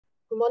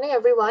morning,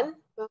 everyone.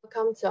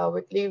 Welcome to our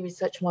weekly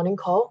research morning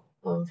call.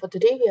 For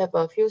today, we have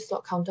a few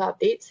stock counter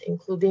updates,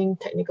 including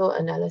technical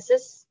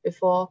analysis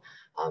before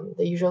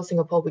the usual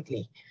Singapore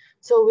weekly.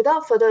 So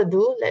without further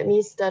ado, let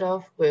me start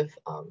off with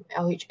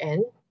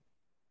LHN.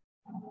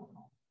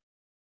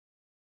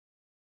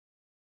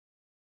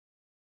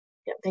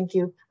 Yeah, thank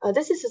you.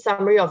 This is a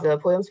summary of the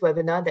POEMS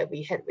webinar that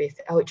we had with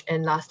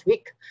LHN last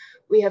week.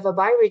 We have a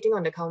buy rating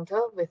on the counter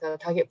with a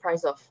target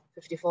price of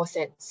 54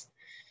 cents.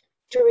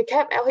 To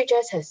recap,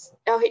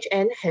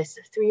 LHN has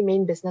three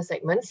main business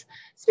segments: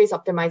 space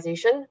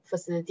optimization,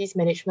 facilities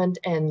management,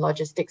 and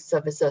logistics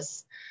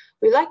services.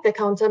 We like the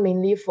counter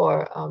mainly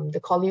for the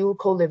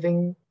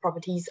co-living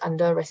properties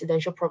under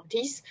residential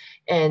properties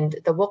and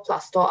the work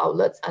plus store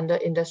outlets under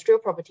industrial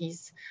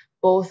properties.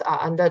 Both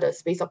are under the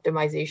space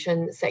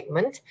optimization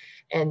segment.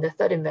 And the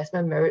third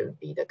investment merit would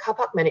be the car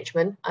park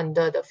management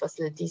under the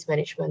facilities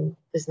management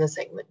business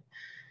segment.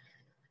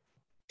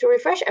 To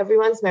refresh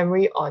everyone's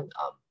memory on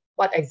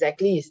what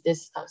exactly is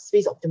this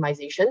space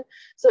optimization?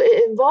 So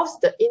it involves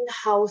the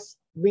in-house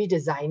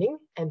redesigning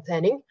and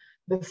planning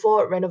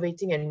before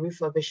renovating and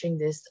refurbishing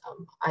these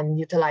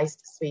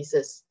unutilized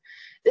spaces.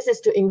 This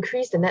is to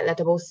increase the net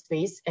lettable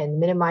space and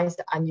minimize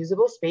the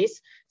unusable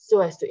space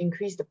so as to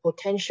increase the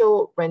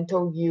potential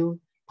rental yield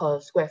per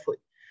square foot.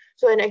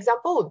 So an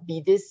example would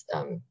be this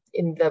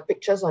in the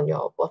pictures on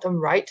your bottom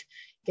right.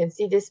 You can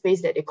see this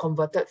space that they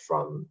converted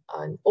from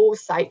an old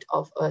site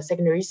of a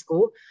secondary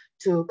school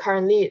to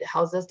currently it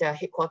houses their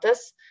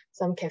headquarters,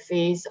 some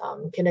cafes,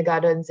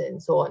 kindergartens,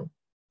 and so on.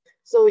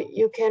 So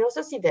you can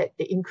also see that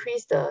they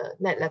increased the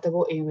net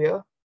lettable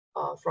area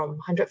from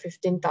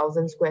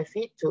 115,000 square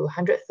feet to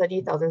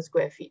 130,000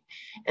 square feet.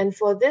 And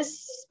for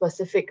this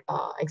specific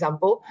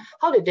example,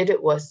 how they did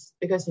it was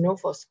because,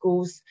 for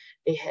schools,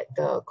 they had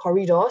the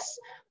corridors,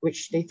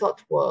 which they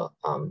thought were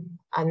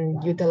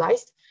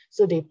unutilized.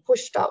 So they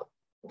pushed out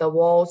the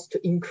walls to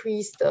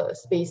increase the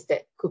space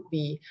that could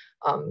be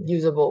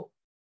usable.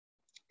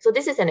 So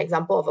this is an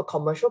example of a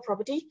commercial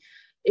property.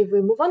 If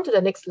we move on to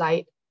the next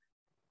slide,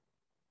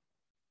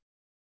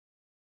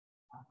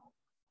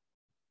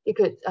 you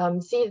could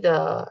see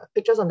the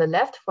pictures on the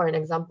left for an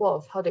example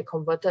of how they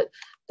converted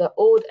the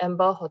old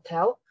Amber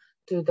Hotel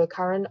to the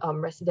current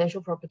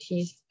residential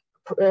property,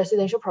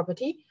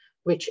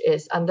 which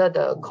is under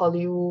the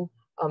Koliu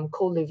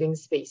co-living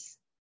space.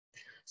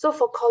 So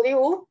for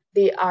Koliu,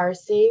 they are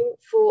seeing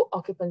full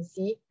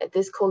occupancy at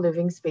these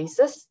co-living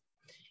spaces.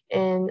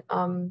 And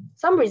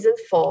some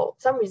reasons for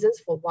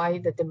why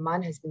the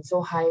demand has been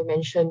so high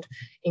mentioned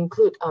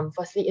include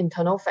firstly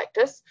internal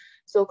factors.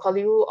 So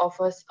Koliu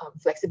offers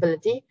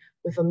flexibility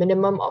with a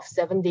minimum of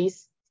 7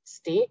 days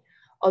stay,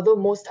 although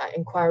most are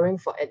inquiring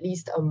for at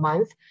least a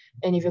month.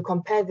 And if you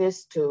compare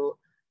this to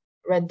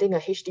renting a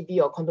HDB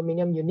or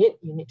condominium unit,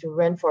 you need to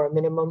rent for a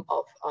minimum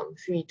of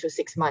 3 to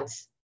 6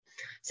 months.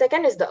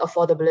 Second is the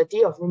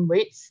affordability of room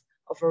rates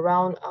of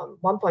around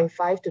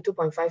 1.5 to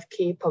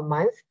 2.5K per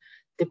month,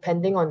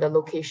 depending on the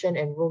location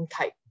and room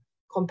type,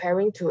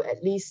 comparing to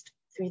at least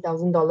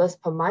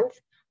 $3,000 per month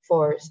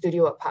for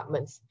studio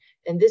apartments.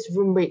 And these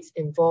room rates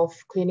involve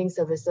cleaning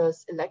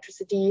services,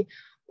 electricity,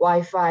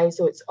 Wi-Fi,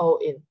 so it's all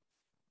in.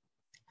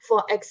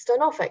 For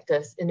external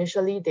factors,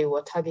 initially they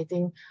were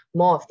targeting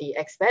more of the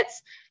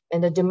expats,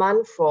 and the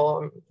demand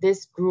for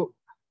this group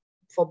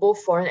for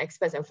both foreign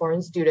expats and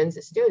foreign students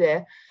is still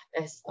there,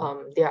 as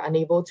they are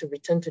unable to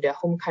return to their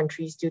home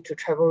countries due to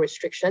travel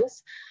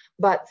restrictions.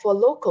 But for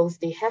locals,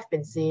 they have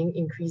been seeing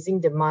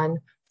increasing demand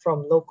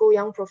from local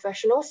young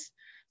professionals.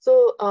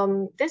 So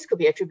this could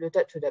be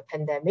attributed to the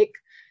pandemic.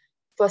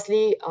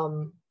 Firstly,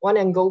 one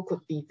angle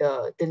could be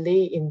the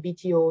delay in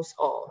BTOs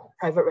or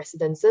private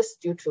residences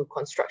due to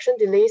construction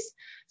delays.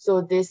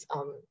 So this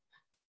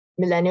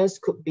millennials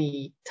could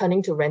be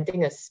turning to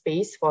renting a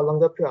space for a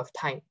longer period of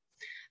time.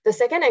 The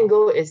second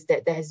angle is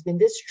that there has been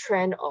this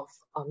trend of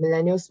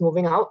millennials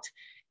moving out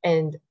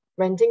and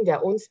renting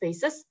their own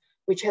spaces,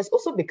 which has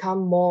also become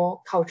more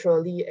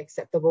culturally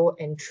acceptable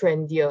and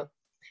trendier.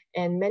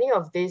 And many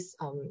of these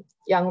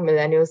young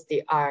millennials,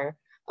 they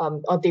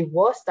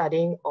were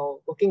studying or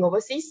working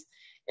overseas.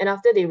 And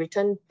after they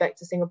returned back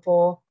to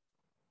Singapore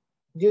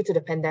due to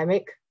the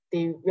pandemic,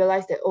 they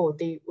realized that,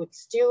 they would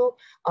still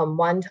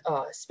want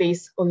a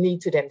space only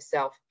to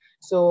themselves.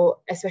 So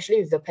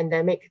especially with the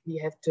pandemic, we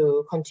have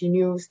to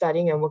continue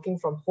studying and working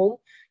from home.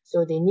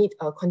 So they need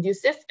a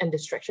conducive and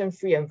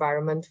distraction-free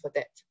environment for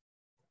that.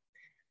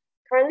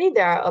 Currently,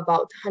 there are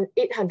about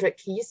 800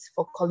 keys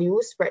for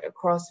Koliu spread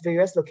across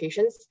various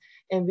locations,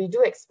 and we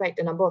do expect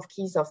the number of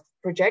keys of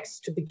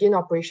projects to begin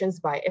operations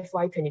by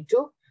FY22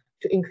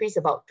 to increase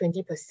about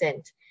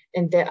 20%.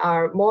 And there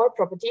are more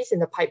properties in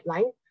the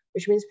pipeline,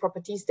 which means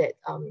properties that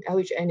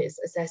LHN is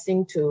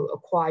assessing to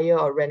acquire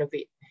or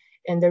renovate.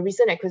 And the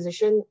recent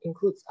acquisition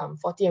includes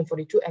 40 and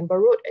 42 Amber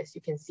Road, as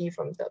you can see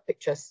from the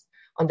pictures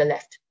on the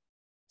left.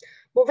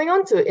 Moving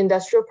on to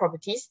industrial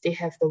properties, they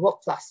have the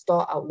work plus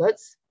store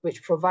outlets,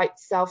 which provide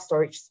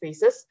self-storage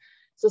spaces.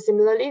 So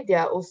similarly, they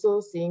are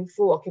also seeing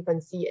full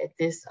occupancy at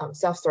these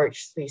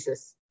self-storage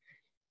spaces.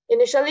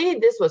 Initially,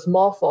 this was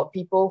more for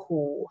people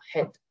who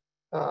had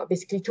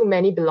basically too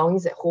many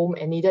belongings at home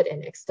and needed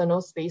an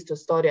external space to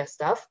store their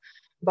stuff.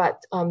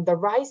 But the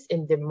rise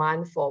in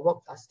demand for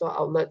work plus store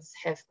outlets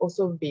have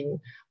also been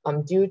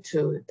due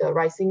to the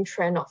rising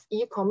trend of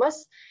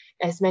e-commerce,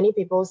 as many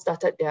people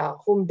started their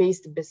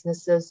home-based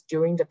businesses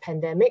during the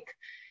pandemic.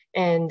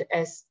 And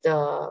as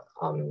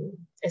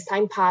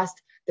time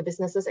passed, the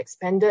businesses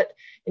expanded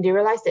and they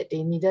realized that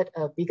they needed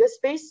a bigger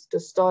space to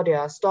store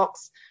their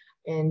stocks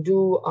and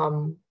do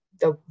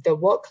the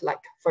work,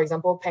 like, for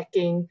example,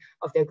 packing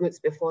of their goods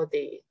before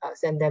they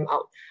send them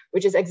out,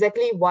 which is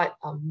exactly what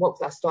work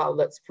plus store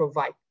outlets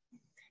provide.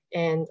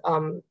 And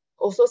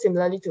also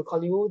similarly to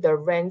Koliwu, the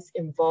rents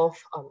involve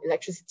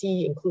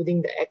electricity,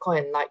 including the aircon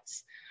and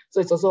lights. So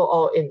it's also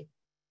all in.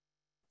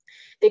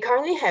 They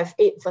currently have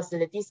 8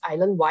 facilities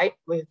island-wide,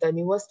 with the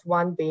newest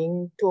one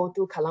being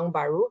 202 Kallang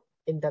Baru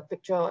in the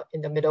picture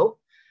in the middle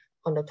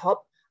on the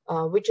top,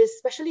 which is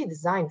specially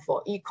designed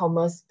for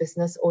e-commerce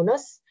business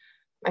owners,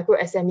 micro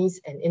SMEs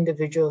and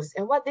individuals.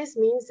 And what this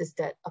means is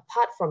that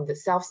apart from the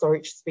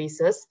self-storage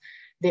spaces,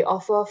 they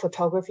offer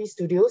photography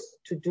studios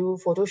to do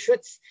photo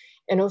shoots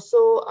and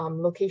also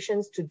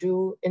locations to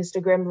do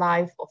Instagram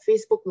Live or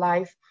Facebook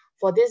Live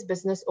for these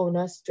business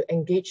owners to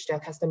engage their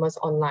customers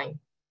online.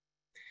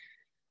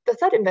 The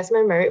third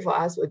investment merit for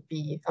us would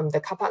be the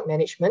car park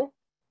management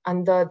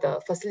under the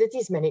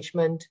facilities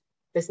management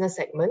business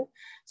segment.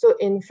 So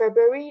in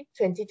February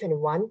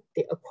 2021,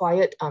 they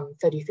acquired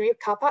 33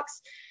 car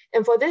parks.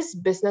 And for this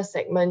business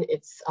segment,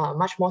 it's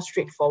much more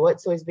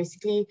straightforward. So it's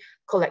basically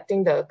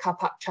collecting the car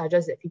park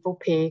charges that people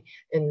pay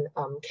in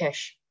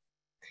cash.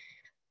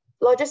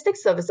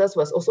 Logistics services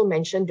was also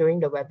mentioned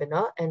during the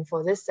webinar. And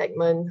for this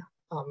segment,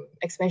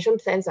 expansion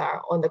plans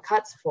are on the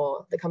cards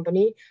for the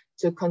company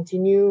to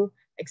continue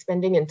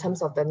expanding in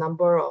terms of the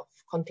number of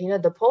container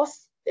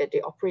depots that they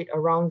operate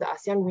around the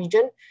ASEAN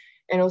region,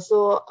 and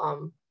also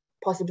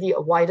possibly a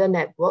wider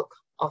network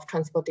of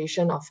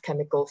transportation of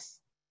chemicals.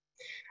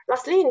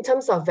 Lastly, in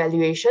terms of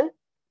valuation,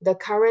 the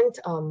current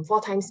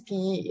 4 times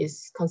PE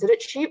is considered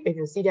cheap if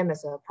you see them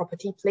as a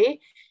property play,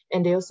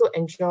 and they also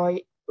enjoy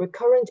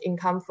recurrent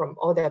income from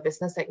all their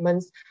business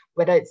segments,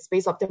 whether it's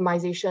space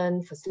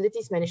optimization,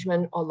 facilities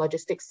management, or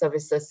logistics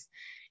services.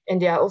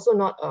 And they are also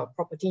not a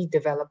property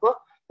developer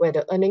where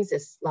the earnings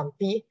is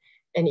lumpy,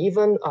 and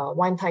even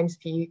 1 times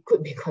PE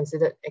could be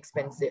considered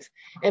expensive.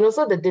 And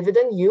also the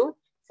dividend yield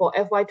for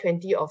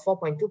FY20 of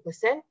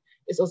 4.2%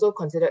 is also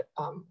considered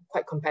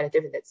quite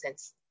competitive in that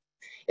sense.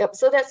 Yep,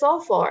 so that's all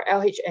for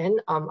LHN.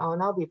 I'll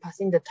now be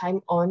passing the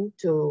time on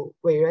to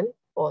Wei Ren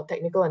for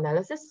technical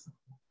analysis.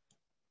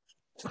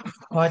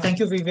 All right, thank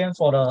you, Vivian,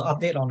 for the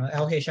update on the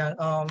LHN.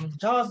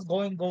 Just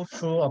go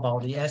through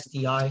about the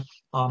STI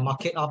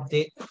market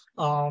update.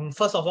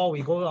 First of all,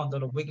 we go on to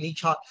the weekly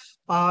chart.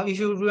 If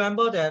you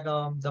remember that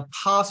the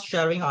past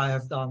sharing I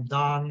have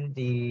done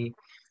the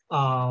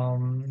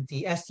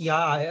STI,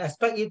 I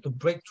expect it to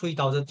break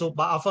 3,002,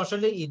 but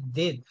unfortunately it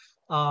did.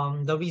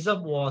 The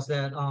reason was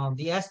that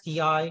the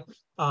STI,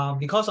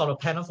 because of the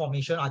panel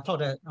formation, I thought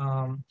that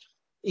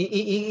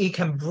it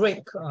can break,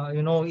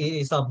 it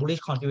is a bullish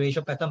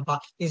continuation pattern, but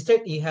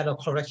instead it had a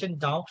correction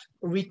down,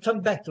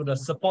 returned back to the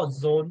support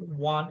zone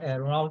 1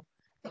 at around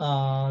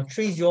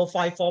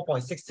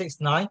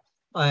 3054.669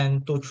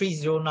 and to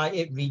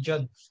 3098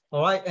 region.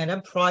 All right, and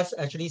then price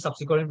actually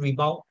subsequently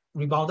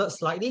rebounded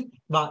slightly,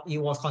 but it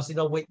was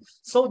considered weak.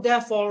 So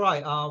therefore,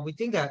 right, we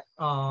think that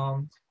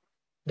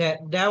that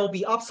there will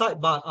be upside,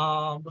 but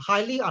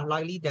highly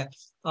unlikely that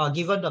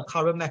given the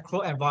current macro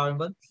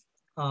environment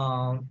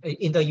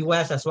in the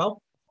US as well,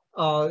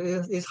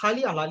 it's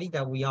highly unlikely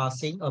that we are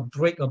seeing a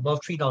break above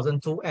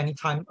 3,002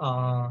 anytime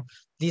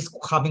this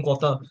coming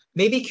quarter.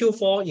 Maybe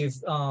Q4, if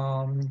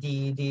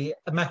the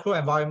macro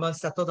environment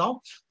settle down,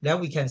 then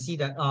we can see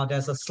that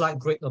there's a slight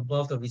break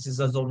above the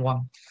resistance zone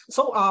 1.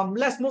 So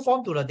let's move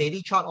on to the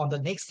daily chart on the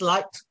next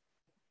slide.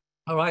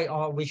 All right,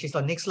 which is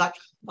the next slide.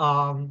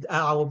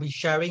 I will be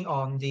sharing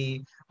on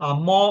the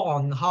more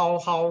on how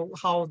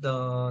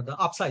the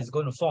upside is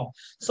going to form.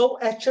 So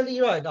actually,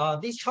 right,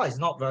 this chart is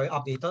not very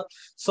updated.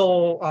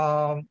 So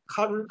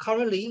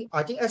currently,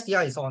 I think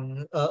STI is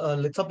on a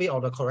little bit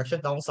of the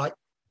correction downside.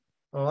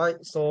 All right,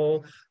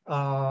 so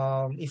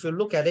if you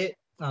look at it,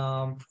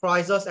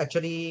 prices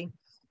actually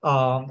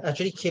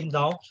came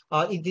down.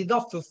 It did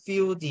not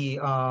fulfill the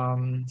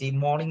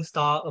morning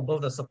star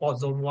above the support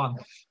zone 1.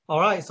 All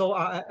right, so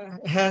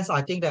hence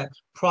I think that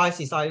price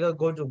is either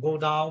going to go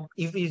down.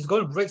 If it's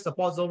going to break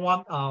support zone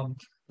 1,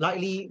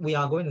 likely we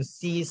are going to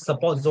see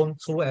support zone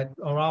 2 at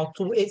around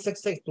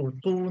 2866 to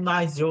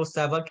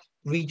 2907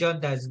 region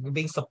that's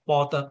being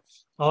supported.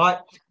 All right,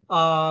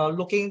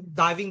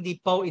 diving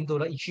deeper into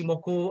the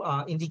Ichimoku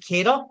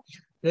indicator.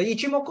 The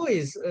Ichimoku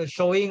is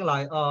showing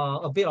like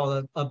a bit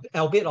of a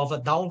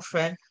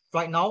downtrend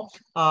right now,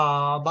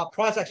 but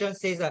price action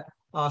says that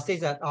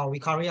we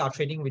currently are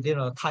trading within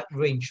a tight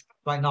range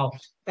right now,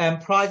 and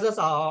prices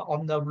are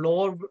on the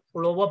lower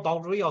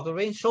boundary of the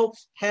range. So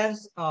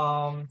hence,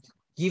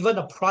 given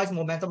the price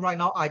momentum right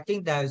now, I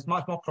think there is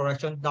much more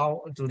correction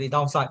down to the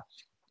downside.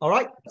 All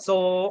right.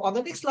 So on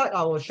the next slide,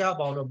 I will share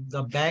about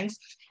the banks,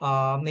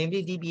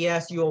 namely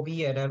DBS,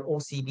 UOB, and then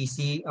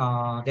OCBC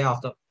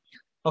thereafter.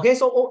 Okay,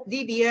 so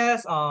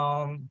DBS,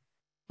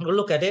 we'll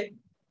look at it.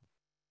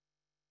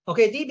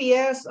 Okay,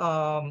 DBS,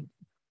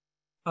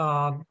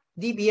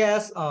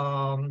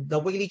 the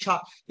weekly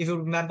chart, if you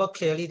remember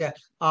clearly that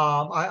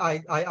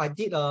I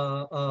did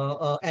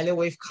a LA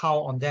wave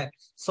count on that.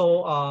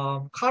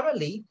 So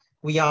currently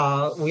we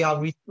are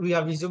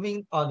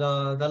resuming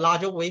the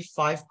larger wave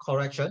 5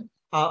 correction,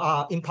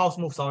 impulse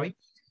move, sorry.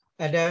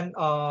 And then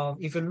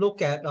if you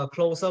look at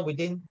closer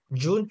within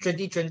June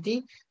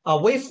 2020,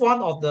 wave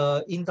 1 of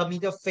the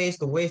intermediate phase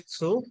to wave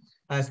 2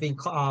 has been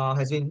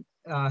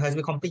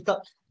completed.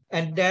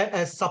 And then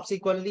as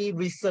subsequently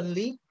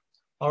recently,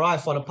 all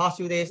right, for the past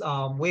few days,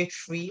 wave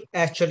 3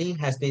 actually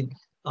has been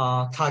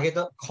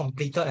targeted,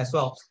 completed as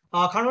well.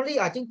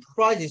 Currently, I think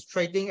price is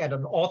trading at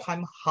an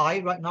all-time high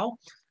right now.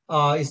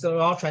 It's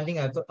around trending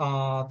at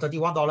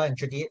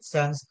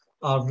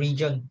 $31.38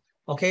 region.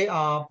 Okay,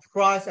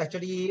 price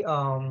actually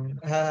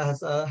had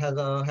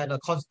a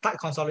tight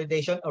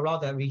consolidation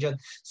around that region.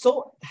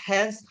 So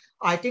hence,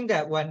 I think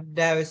that when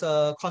there is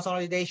a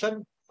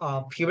consolidation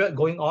period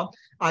going on,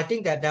 I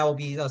think that there will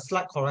be a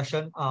slight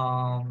correction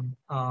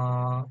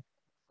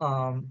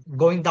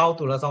going down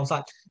to the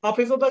downside.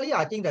 Preferably,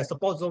 I think that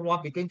support zone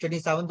 1 between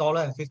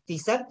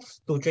 $27.50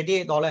 to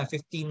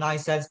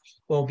 $28.59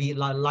 will be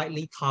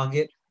likely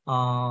target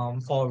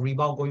for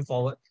rebound going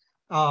forward.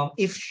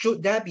 If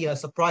should there be a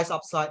surprise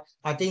upside,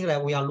 I think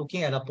that we are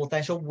looking at a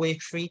potential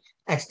wave 3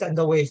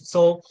 extended wave.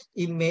 So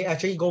it may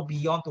actually go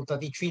beyond to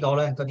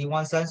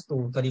 $33.31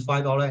 to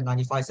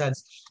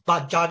 $35.95.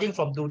 But judging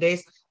from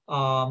today's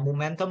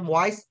momentum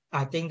wise,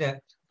 I think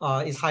that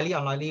it's highly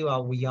unlikely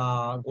we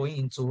are going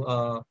into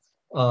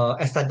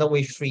extended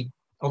wave 3.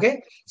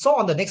 Okay, so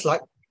on the next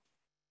slide,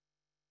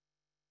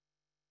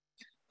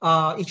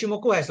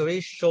 Ichimoku has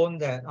already shown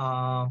that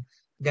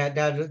that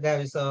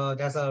there's a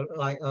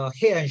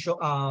head and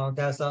shoulder,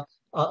 there's a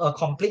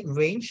complete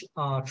range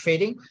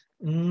trading,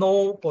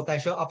 no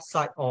potential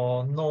upside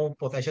or no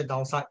potential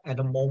downside at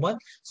the moment.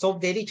 So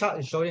daily chart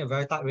is showing a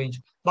very tight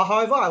range. But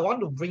however, I want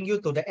to bring you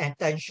to the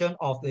attention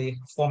of the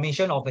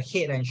formation of the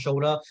head and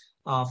shoulder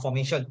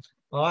formation.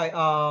 All right,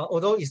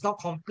 although it's not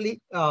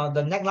complete,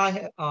 the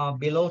neckline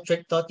below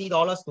 $30 to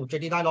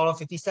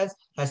 $29.50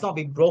 has not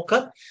been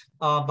broken,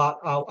 but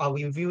I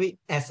will view it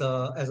as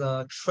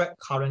a threat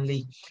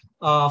currently.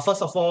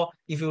 First of all,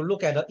 if you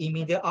look at the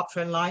immediate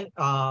uptrend line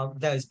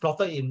that is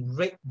plotted in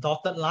red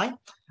dotted line,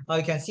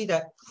 you can see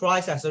that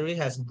price actually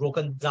has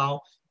broken down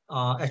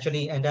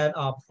actually, and then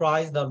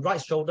price, the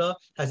right shoulder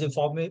has been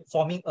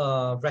forming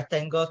a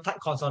rectangle type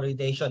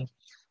consolidation.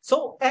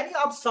 So any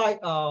upside,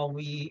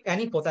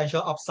 any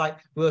potential upside,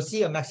 we'll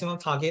see a maximum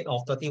target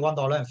of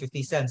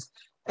 $31.50.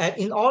 And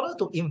in order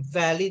to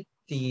invalidate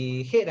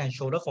the head and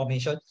shoulder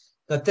formation,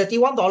 the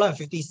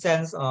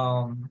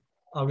 $31.50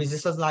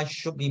 resistance line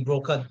should be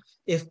broken.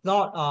 If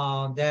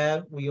not,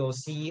 then we will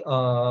see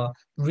a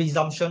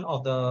resumption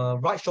of the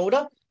right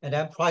shoulder, and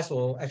then price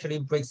will actually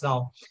breaks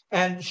down.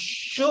 And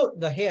should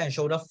the head and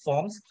shoulder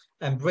forms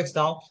and breaks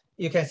down,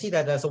 you can see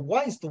that there's a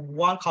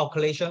 1:1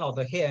 calculation of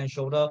the head and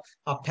shoulder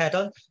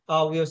pattern.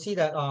 We'll see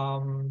that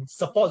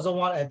support zone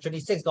 1 at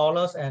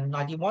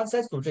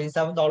 $26.91 to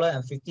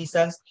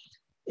 $27.50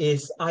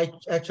 is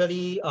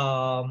actually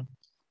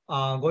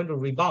going to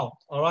rebound.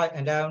 All right,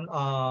 and then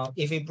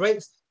if it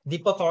breaks,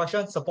 deeper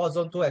correction, support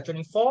zone 2 at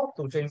 24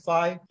 to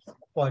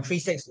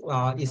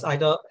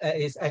 25.36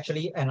 is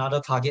actually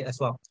another target as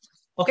well.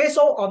 Okay,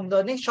 so on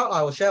the next chart,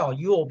 I will share on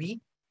UOB.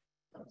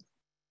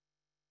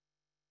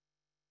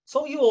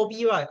 So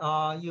UOB, right,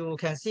 you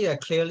can see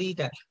clearly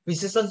that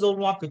resistance zone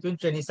 1 between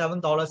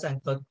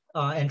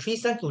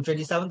 $27.03 to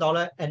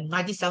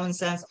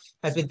 $27.97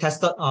 has been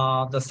tested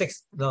on the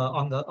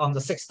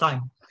sixth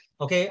time.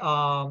 Okay,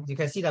 you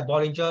can see that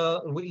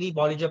weekly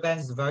Bollinger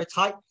Band is very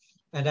tight,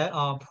 and then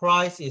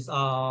price is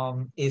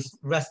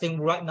resting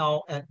right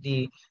now at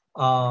the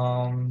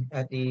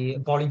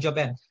Bollinger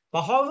Band.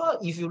 But however,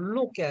 if you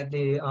look at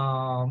the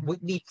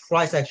weekly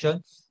price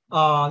action,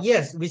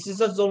 yes,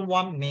 resistance zone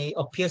 1 may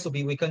appear to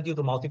be weakened due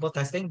to multiple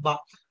testing, but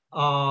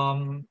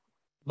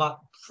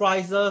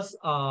prices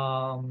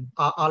are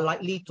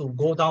likely to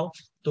go down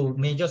to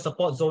major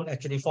support zone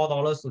at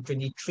 $24 to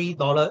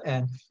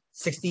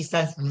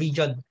 $23.60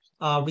 region.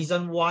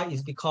 Reason why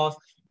is because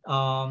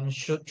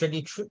should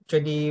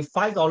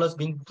 $25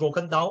 being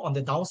broken down on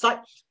the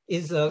downside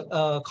is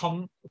a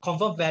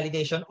confirmed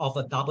validation of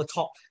a double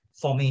top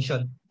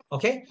formation.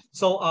 Okay,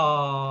 so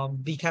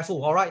be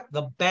careful. All right,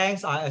 the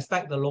banks, I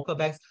expect the local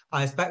banks,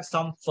 I expect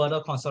some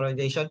further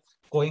consolidation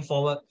going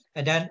forward,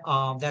 and then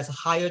there's a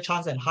higher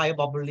chance and higher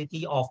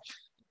probability of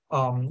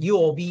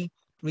UOB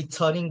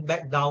returning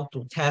back down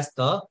to test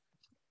the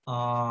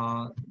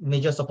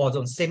major support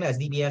zone, same as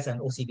DBS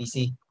and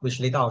OCBC, which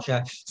later I'll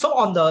share. So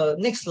on the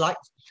next slide,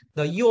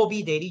 the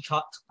UOB daily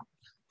chart.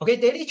 Okay,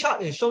 daily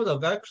chart, it shows a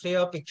very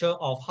clear picture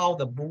of how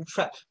the bull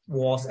trap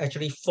was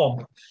actually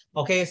formed.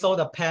 Okay, so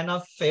the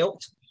panel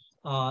failed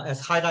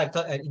as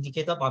highlighted and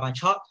indicated by my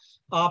chart.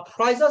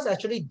 prices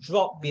actually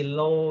dropped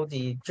below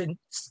the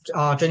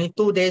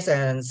 22 days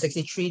and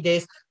 63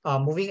 days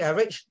moving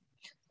average.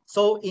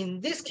 So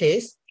in this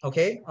case,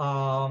 okay,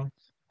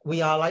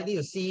 we are likely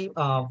to see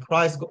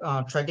price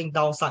trending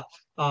downside.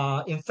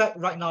 In fact,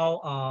 right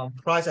now,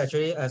 price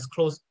actually has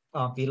closed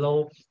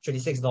below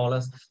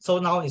 $26. So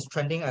now it's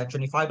trending at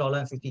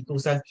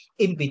 $25.52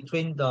 in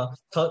between the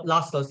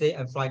last Thursday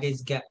and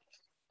Friday's gap.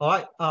 All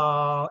right.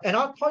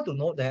 Another point to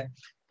note that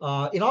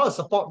in order to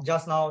support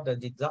just now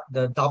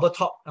the double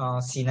top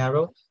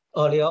scenario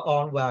earlier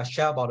on where I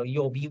shared about the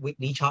UOB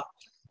weekly chart.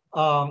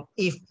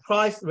 If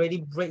price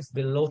really breaks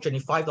below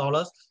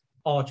 $25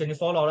 or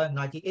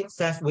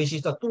 $24.98, which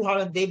is the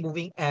 200-day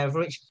moving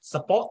average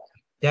support,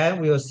 then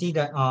we will see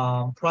that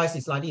price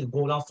is likely to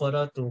go down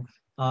further to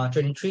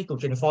 $23 to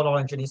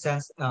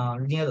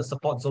 $24.20 near the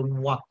support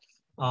zone 1,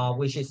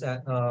 which is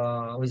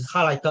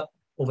highlighted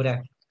over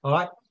there. All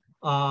right.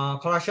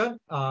 Correction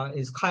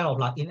is kind of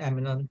like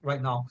imminent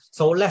right now.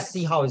 So let's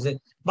see how is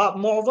it. But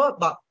moreover,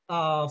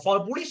 for a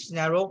bullish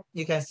scenario,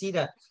 you can see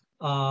that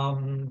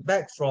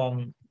back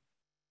from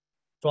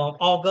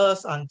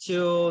August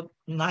until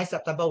 9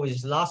 September, which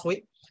is last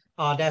week,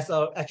 there's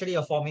actually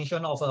a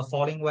formation of a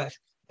falling wedge.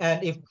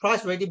 And if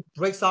price really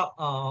breaks up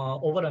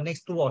over the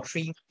next 2 or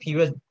 3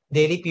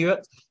 daily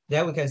periods,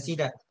 then we can see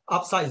that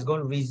upside is going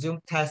to resume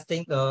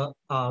testing the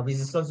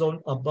resistance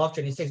zone above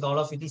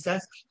 $26.50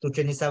 to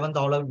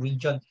 $27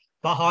 region.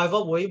 But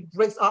however, will it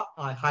break up?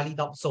 I highly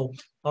doubt so.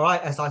 All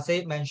right, as I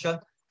mentioned,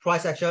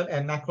 price action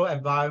and macro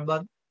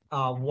environment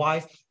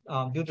wise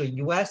due to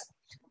US.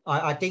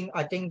 I think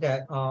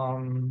that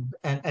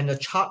and the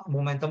chart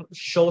momentum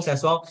shows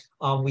as well.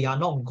 We are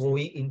not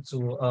going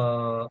into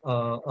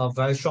a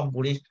very strong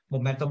bullish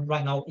momentum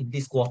right now in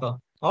this quarter.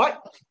 All right.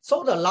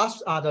 So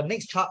the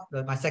next chart,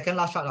 my second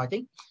last chart, I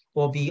think,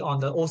 will be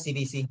on the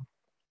OCBC.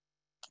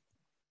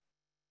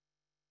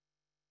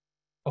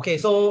 Okay,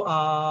 so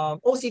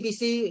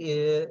OCBC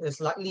is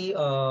likely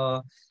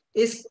I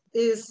would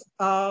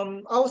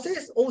say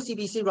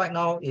OCBC right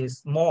now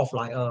is more of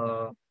like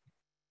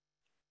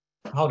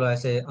how do I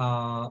say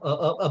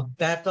a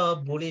better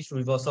bullish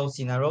reversal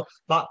scenario,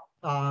 but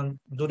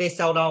do they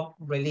sell down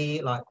really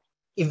like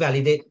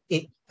invalidate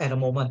it at the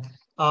moment?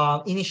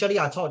 Initially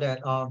I thought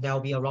that there will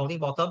be a rounding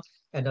bottom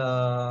and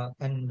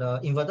the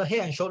inverted head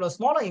and shoulder,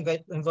 smaller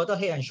inverted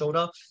head and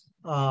shoulder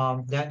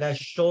that's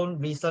shown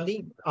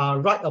recently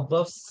right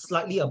above,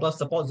 slightly above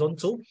support zone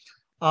 2.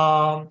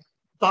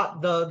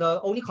 But the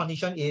only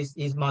condition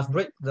is must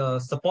break the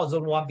support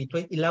zone 1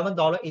 between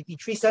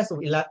 $11.83 to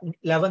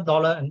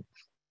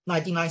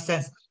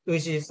 $11.99,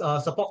 which is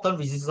support term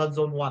resistance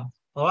zone 1.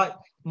 All right.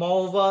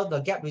 Moreover, the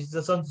gap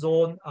resistance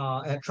zone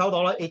at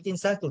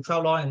 $12.18 to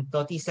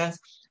 $12.30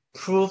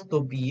 proved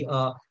to be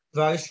a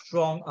very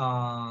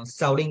strong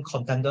selling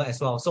contender as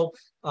well. So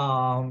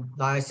like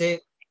I said,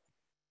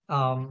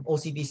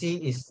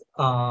 OCBC is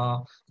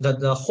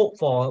the hope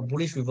for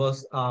bullish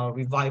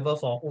revival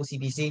for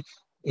OCBC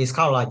is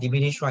kind of like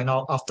diminished right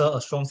now after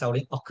a strong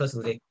selling occurs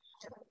today.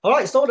 All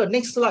right, so the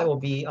next slide will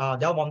be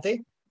Del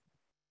Monte.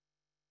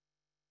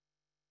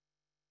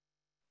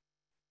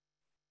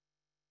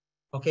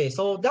 Okay,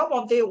 so Del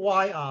Monte,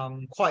 why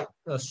I'm quite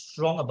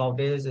strong about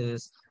this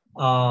is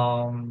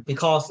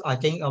because I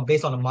think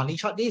based on the monthly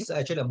chart, this is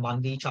actually a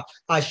monthly chart.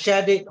 I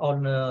shared it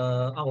on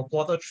our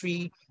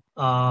Q3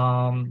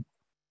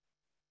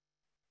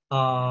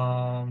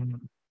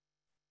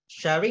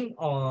 sharing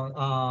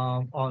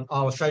on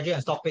our strategy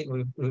and stock pick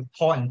with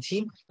Paul and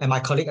team and my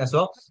colleague as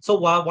well. So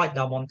why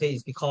Del Monte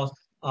is because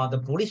the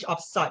bullish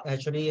upside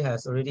actually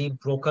has already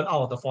broken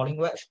out of the falling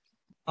wedge.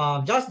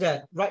 Just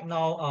that right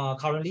now,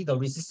 currently the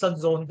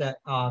resistance zone that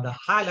the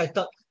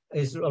highlighted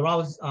is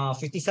around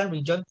 50-cent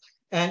region,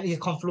 and is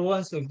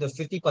confluence with the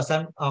 50%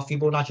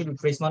 Fibonacci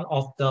retracement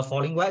of the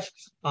falling wedge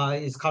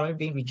is currently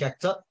being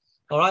rejected.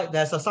 All right,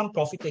 there's some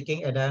profit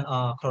taking and then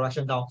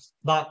correction down.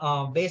 But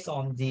based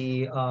on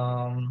the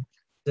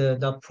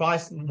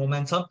price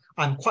momentum,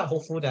 I'm quite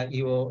hopeful that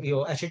it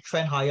will actually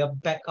trend higher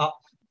back up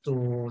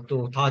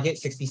to target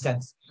 60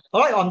 cents.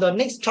 All right, on the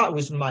next chart,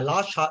 which is my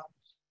last chart.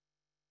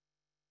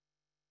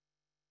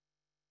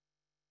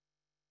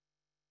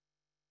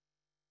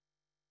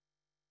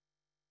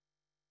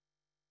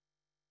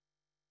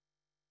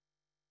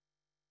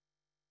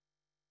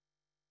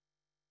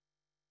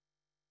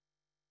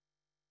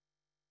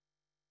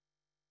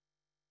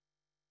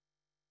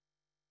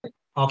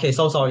 Okay,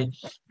 so sorry.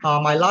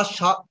 My last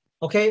chart.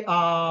 Okay.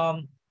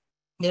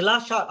 The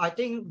last chart, I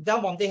think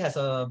Del Monte has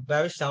a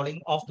very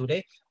selling off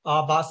today.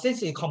 But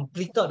since it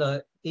completed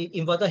the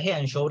inverted head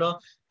and shoulder,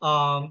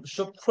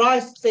 should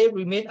price say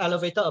remain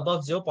elevated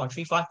above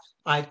 0.35?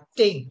 I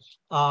think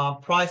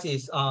price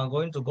is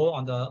going to go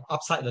on the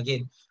upside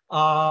again.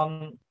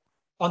 On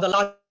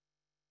the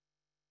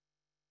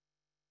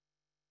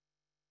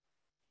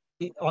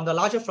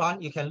larger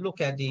front, you can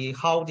look at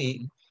how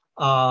the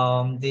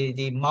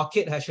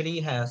market actually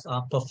has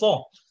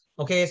performed.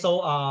 Okay,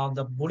 so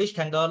the bullish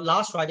candle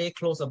last Friday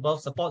closed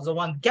above support zone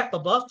 1, gap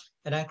above,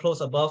 and then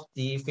closed above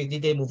the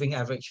 50-day moving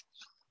average.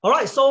 All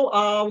right,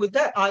 so with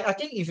that, I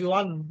think if you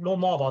want to know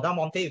more about that,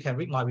 Monte, you can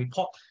read my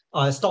report,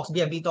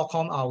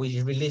 stocksbnb.com, which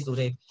is released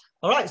today.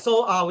 All right,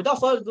 so without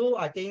further ado,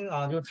 I think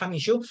due to time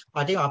issue,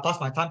 I think I'll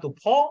pass my time to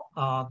Paul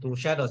to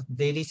share the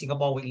daily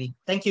Singapore Weekly.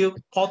 Thank you.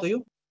 Paul, to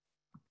you.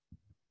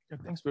 Yeah,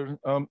 thanks, Baron.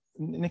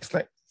 Next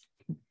slide.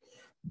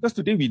 Because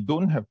today we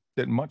don't have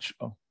that much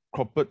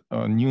corporate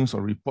news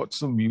or reports,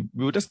 so we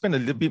will just spend a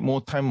little bit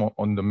more time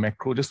on the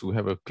macro, just to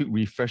have a quick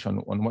refresh on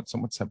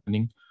what's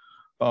happening.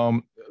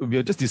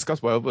 We'll just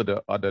discuss whatever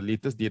the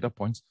latest data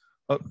points.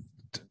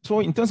 So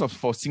in terms of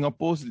for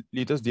Singapore's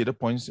latest data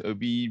points,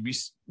 we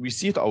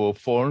received our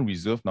foreign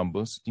reserve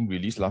numbers, I think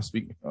released last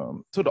week.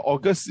 So the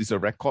August is a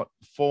record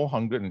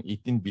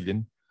 418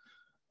 billion.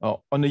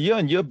 On a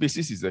year-on-year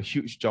basis, is a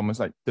huge jump. It's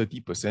like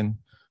 30%.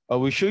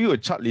 We'll show you a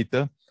chart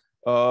later.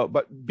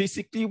 But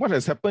basically, what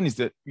has happened is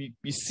that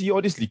we see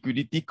all this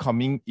liquidity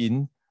coming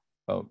in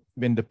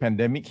when the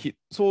pandemic hit.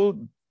 So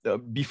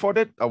before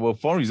that, our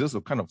foreign reserves were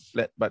kind of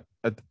flat. But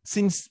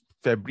since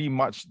February,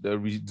 March, the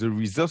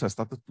reserves have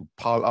started to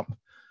pile up.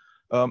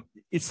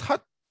 It's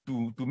hard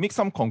to make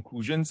some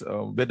conclusions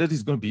whether this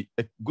is going to be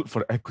good for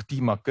the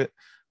equity market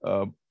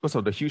because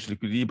of the huge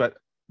liquidity. But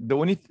the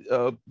only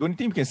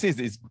thing we can say is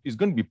that it's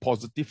going to be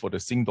positive for the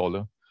Sing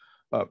dollar.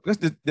 Because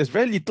there's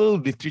very little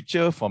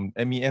literature from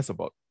MES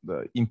about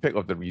the impact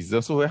of the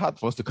reserve, so very hard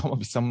for us to come up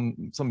with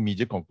some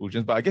major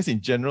conclusions. But I guess in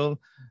general,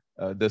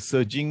 the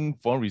surging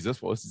foreign reserves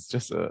for us is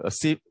just a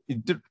safe.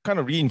 It kind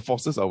of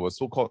reinforces our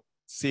so-called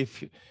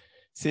safe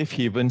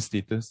haven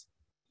status.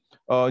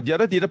 The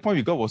other data point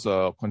we got was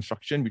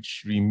construction,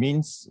 which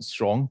remains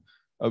strong.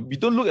 We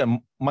don't look at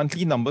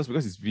monthly numbers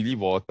because it's really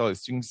volatile. It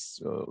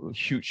swings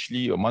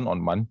hugely month on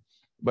month.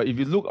 But if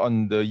you look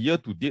on the year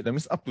to date, that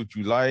means up to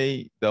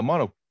July, the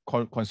amount of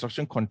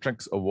construction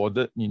contracts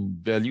awarded in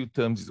value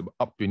terms is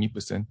up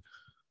 20%.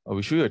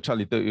 We'll show you a chart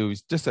later.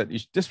 It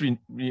just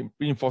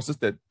reinforces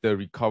that the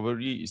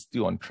recovery is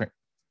still on track.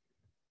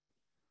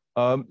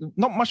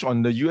 Not much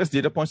on the US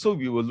data point. So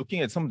we were looking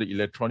at some of the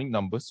electronic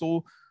numbers.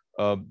 So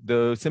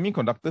the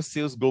semiconductor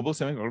sales, global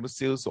semiconductor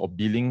sales or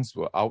billings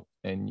were out.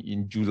 And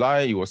in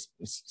July, it was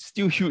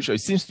still huge. It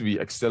seems to be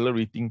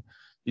accelerating.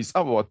 It's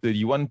up about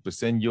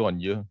 31% year on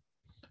year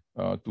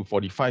to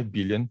 45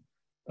 billion.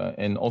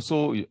 And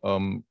also, it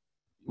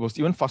was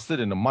even faster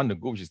than a month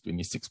ago, which is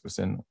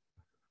 26%.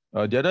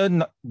 The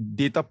other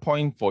data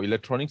point for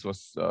electronics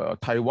was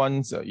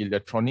Taiwan's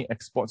electronic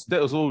exports.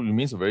 That also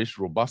remains a very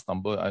robust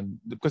number, and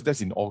because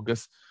that's in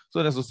August,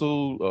 so that's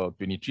also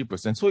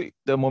 23%. So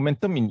the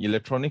momentum in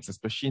electronics,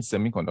 especially in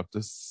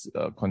semiconductors,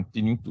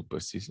 continue to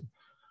persist.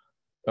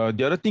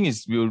 The other thing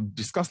is we'll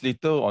discuss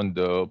later on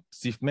the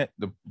Civmec,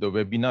 the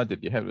webinar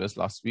that they had with us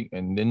last week,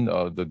 and then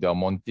the Del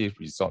Monte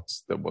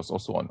results that was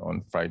also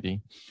on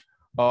Friday.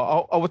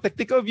 Our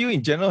technical view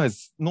in general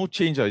has no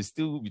change. It's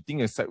still, we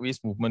think, a sideways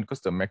movement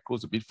because the macro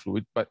is a bit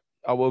fluid. But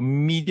our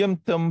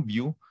medium-term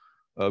view,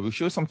 we'll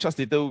show some charts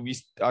later. We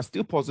are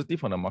still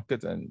positive on the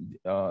market. And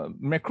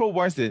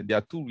macro-wise, there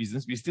are two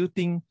reasons. We still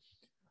think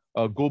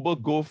global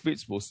growth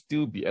rates will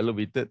still be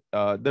elevated.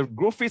 The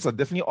growth rates are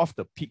definitely off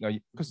the peak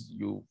because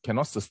you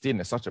cannot sustain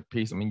at such a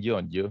pace, year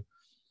on year.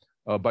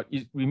 But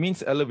it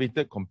remains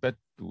elevated compared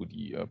to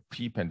the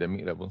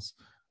pre-pandemic levels.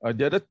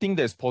 The other thing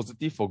that is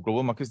positive for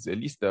global markets is at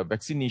least the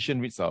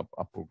vaccination rates are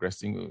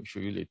progressing. We'll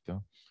show you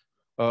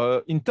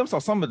later. In terms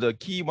of some of the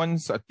key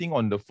ones, I think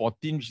on the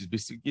 14th, which is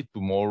basically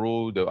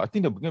tomorrow, I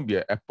think there's going to be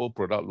an Apple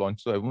product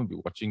launch, so everyone will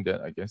be watching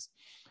that, I guess.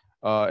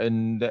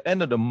 And the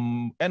end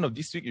of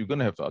this week, you're going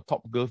to have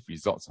Top Golf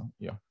results.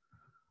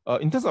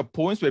 In terms of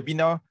Poems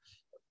webinar,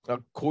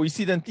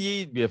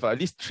 coincidentally, we have at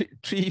least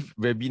three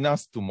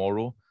webinars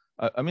tomorrow.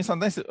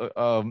 Sometimes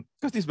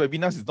because this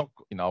webinars is not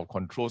in our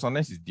control,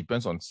 sometimes it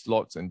depends on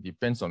slots and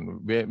depends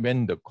on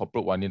when the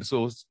corporate one is.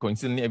 So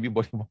coincidentally,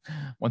 everybody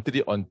wanted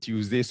it on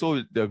Tuesday.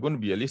 So there are going to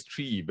be at least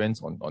 3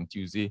 events on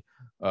Tuesday.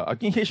 I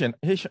think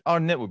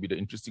HRNet will be the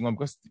interesting one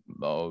because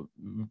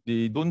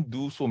they don't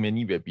do so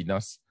many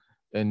webinars,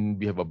 and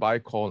we have a buy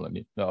call on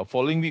it.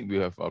 Following week, we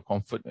have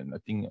Comfort and I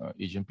think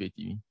Asian Pay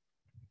TV.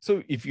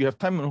 So if you have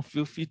time,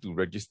 feel free to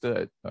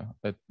register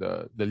at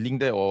the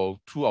link there or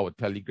through our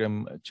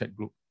Telegram chat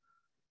group.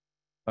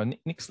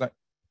 Next slide.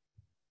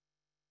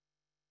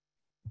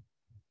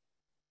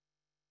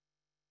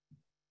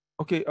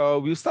 Okay,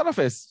 we'll start off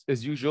as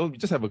usual. We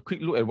just have a quick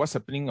look at what's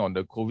happening on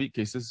the COVID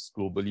cases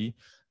globally.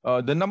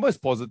 The number is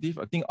positive.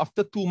 I think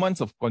after 2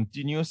 months of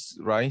continuous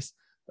rise,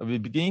 we're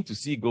beginning to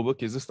see global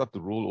cases start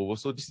to roll over.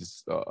 So this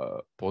is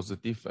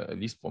positive, at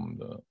least from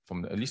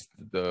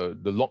the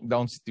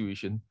lockdown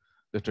situation,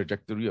 the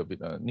trajectory of it.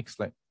 Next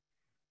slide.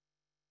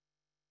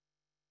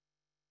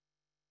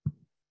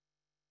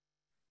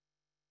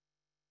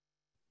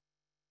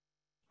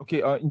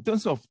 Okay, in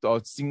terms of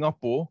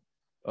Singapore,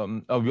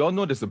 we all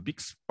know there's a big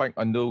spike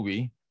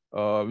underway.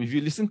 If you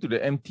listen to the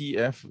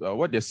MTF,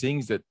 what they're saying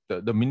is that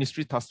the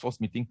Ministry Task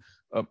Force meeting,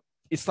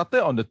 it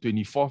started on the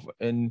 24th,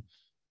 and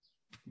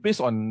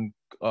based on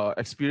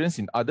experience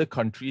in other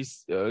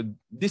countries,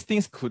 these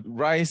things could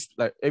rise,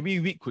 like every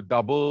week could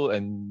double,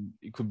 and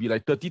it could be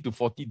like 30 to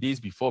 40 days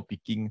before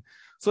peaking.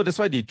 So that's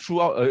why they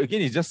threw out,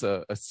 again, it's just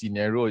a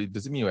scenario. It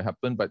doesn't mean it will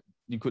happen, but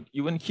you could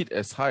even hit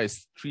as high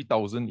as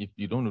 3,000 if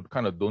you don't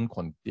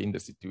contain the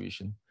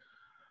situation.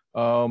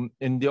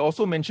 And they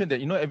also mentioned that,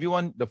 you know,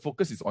 everyone, the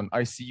focus is on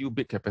ICU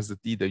bed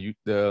capacity,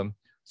 the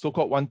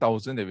so-called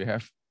 1,000 that we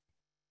have,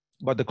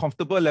 but the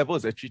comfortable level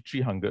is actually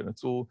 300.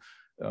 So,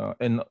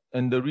 and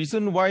the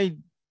reason why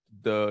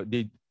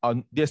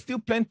they still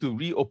plan to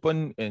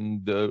reopen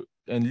and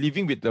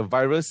living with the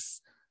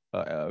virus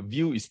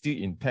view is still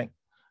intact.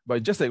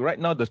 But just like right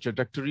now, the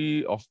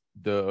trajectory of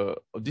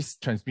this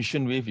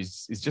transmission wave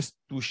is just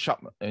too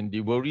sharp, and they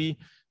worry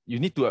you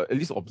need to at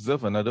least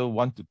observe another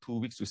 1 to 2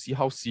 weeks to see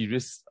how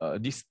serious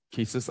these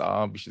cases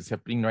are, which is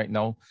happening right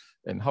now,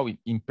 and how it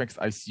impacts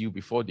ICU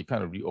before they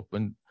kind of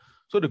reopen.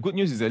 So the good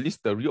news is at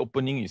least the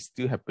reopening is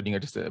still happening.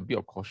 Just a bit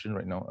of caution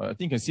right now. I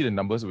think you can see the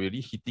numbers already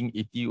hitting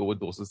 80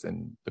 overdoses,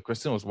 and the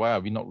question was, why are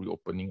we not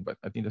reopening? But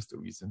I think that's the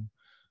reason.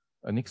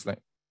 Next slide.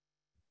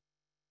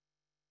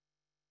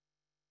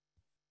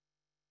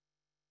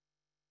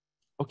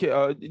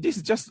 Okay, this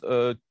is just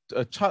a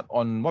chart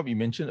on what we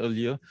mentioned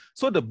earlier.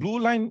 So the blue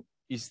line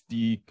is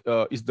the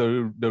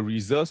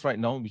reserves right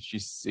now, which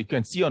is, you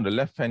can see on the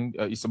left hand,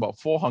 it's about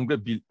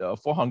 400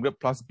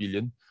 plus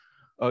billion.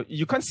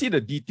 You can't see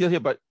the detail here,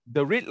 but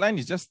the red line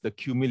is just the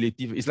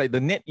cumulative. It's like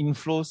the net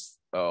inflows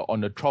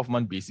on a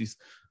 12-month basis.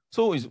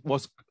 So it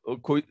was,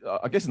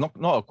 I guess not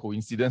a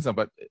coincidence,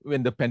 but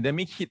when the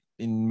pandemic hit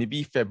in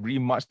maybe February,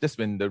 March, that's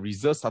when the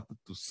reserves started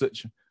to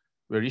surge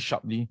very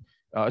sharply.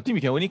 I think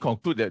we can only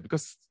conclude that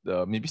because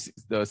maybe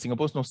the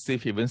Singapore's no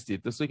safe haven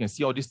status, so you can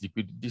see all this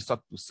liquidity start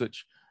to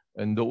surge.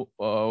 And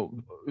I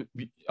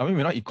mean,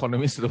 we're not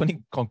economists. The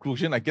only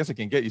conclusion I guess I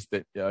can get is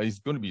that it's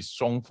going to be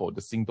strong for the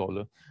Sing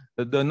dollar.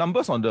 The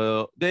numbers on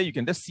there, you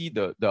can just see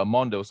the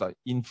amount. There was like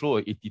inflow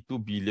of 82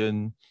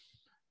 billion,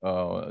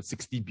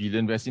 60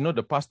 billion. Whereas, you know,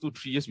 the past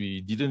 2-3 years,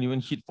 we didn't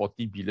even hit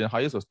 40 billion.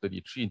 Highest was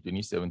 33 in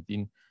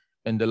 2017.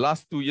 And the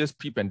last 2 years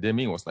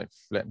pre-pandemic was like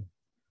flat.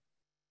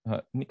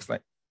 Next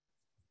slide.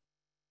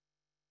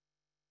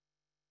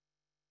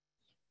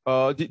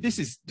 This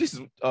is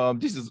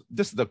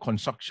just the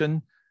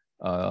construction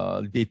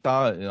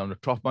data on the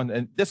 12-month,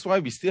 and that's why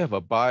we still have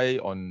a buy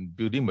on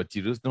building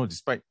materials. No,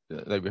 despite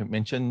like we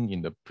mentioned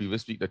in the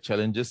previous week, the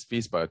challenges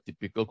faced by a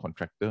typical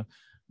contractor,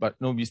 but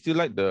no, we still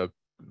like the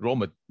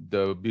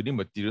building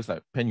materials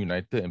like Penn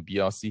United and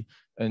BRC,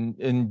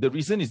 and the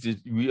reason is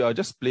that we are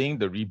just playing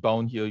the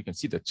rebound here. You can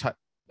see the chart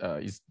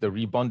is the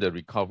rebound, the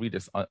recovery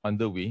that's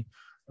underway.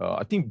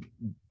 I think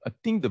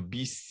the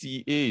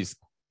BCA is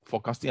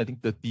forecasting, I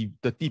think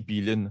 30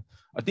 billion.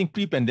 I think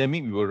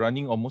pre-pandemic, we were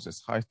running almost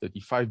as high as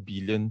 35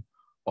 billion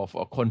of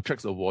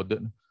contracts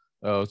awarded.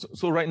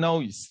 So right now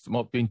it's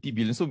about 20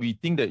 billion. So we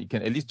think that it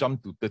can at least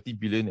jump to 30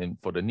 billion and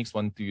for the next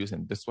 1-2 years.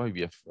 And that's why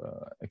we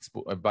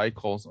have buy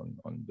calls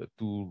on the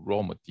two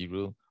raw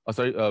material,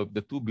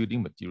 the two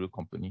building material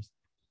companies.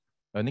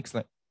 Next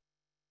slide.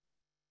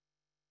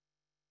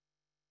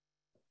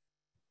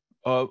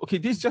 Okay,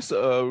 this is just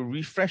a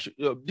refresh.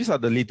 These are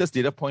the latest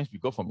data points we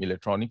got from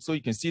electronics. So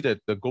you can see that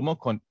the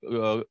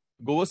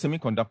global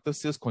semiconductor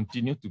sales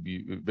continue to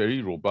be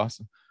very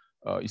robust.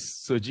 It's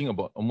surging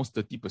about almost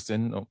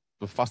 30%,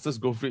 the fastest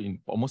growth rate in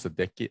almost a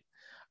decade.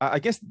 I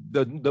guess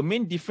the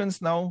main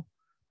difference now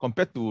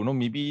compared to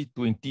maybe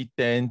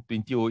 2010,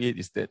 2008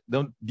 is that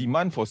the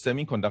demand for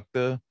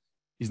semiconductor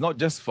is not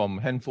just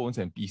from handphones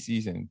and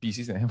PCs and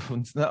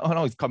handphones.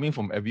 Now it's coming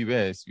from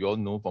everywhere, as you all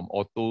know, from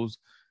autos,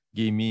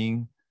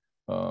 gaming,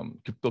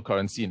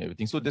 cryptocurrency and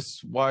everything. So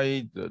that's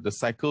why the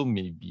cycle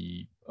may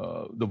be,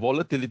 the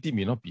volatility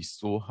may not be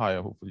so high,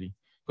 hopefully,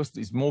 because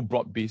it's more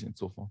broad-based and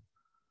so forth.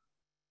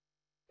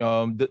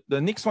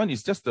 The next one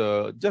is just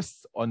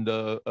on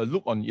a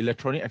look on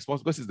electronic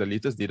exports, because it's the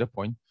latest data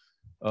point.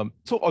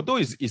 So although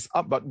it's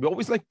up, but we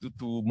always like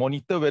to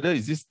monitor whether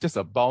is this just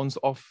a bounce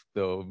off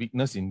the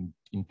weakness in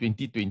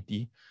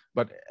 2020.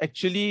 But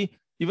actually,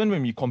 even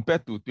when we compare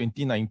to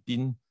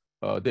 2019,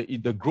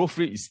 the growth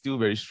rate is still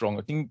very strong.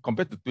 I think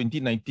compared to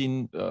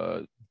 2019,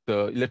 the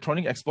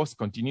electronic exports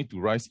continue to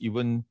rise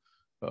even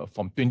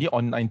from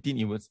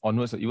 2019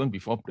 onwards, even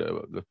before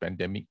the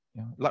pandemic.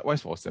 Yeah.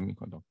 Likewise for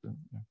semiconductor.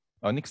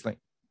 Yeah. Next slide.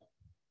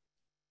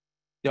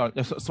 Yeah,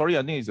 sorry,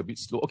 I think it's a bit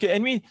slow. Okay,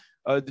 anyway,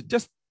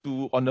 just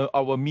on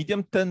our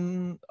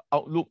medium-term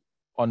outlook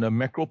on a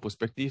macro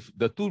perspective,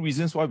 the two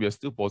reasons why we are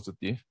still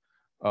positive.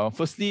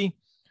 Firstly,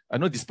 I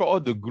know despite all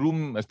the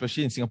gloom,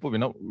 especially in Singapore, we're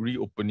not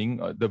reopening,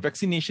 the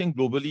vaccination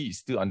globally is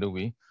still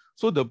underway.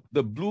 So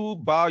the blue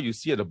bar you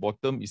see at the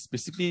bottom is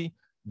basically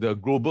the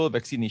global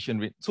vaccination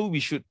rate. So we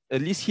should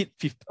at least hit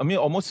 50,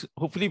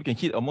 hopefully we can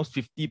hit almost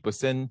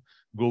 50%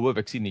 global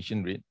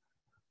vaccination rate.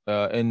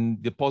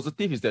 And the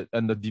positive is that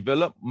in the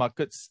developed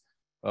markets,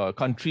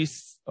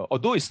 countries,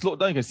 although it slowed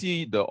down, you can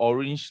see the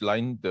orange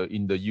line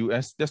in the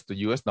US, that's the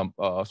US number,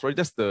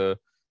 that's the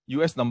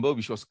US number,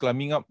 which was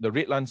climbing up, the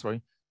red line,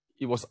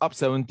 it was up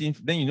 17.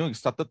 Then, it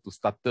started to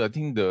stutter. I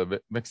think the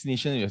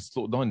vaccination has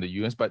slowed down in the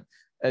US, but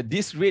at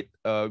this rate,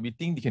 we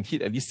think they can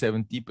hit at least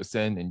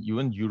 70%, and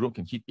even Europe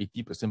can hit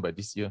 80% by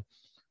this year.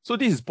 So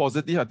this is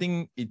positive. I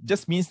think it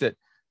just means that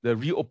the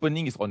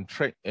reopening is on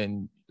track,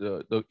 and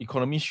the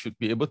economy should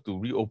be able to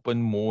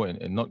reopen more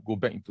and not go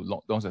back into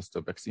lockdowns as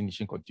the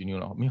vaccination continue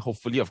now. I mean,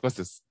 hopefully, of course,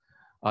 there's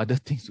other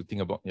things to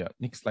think about. Yeah,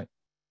 next slide.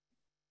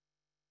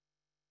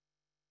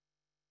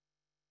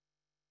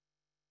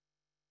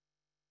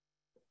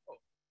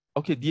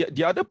 Okay,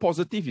 the other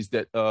positive is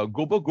that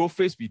global growth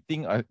rates we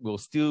think will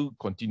still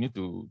continue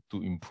to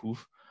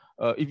improve.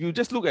 If you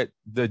just look at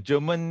the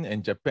German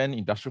and Japan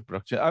industrial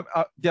production,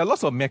 there are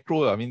lots of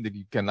macro. I mean,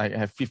 you can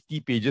have 50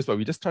 pages, but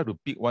we just try to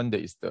pick one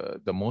that is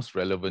the most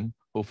relevant,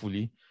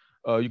 hopefully.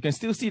 You can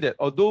still see that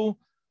although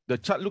the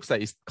chart looks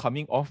like it's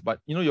coming off, but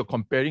you're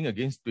comparing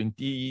against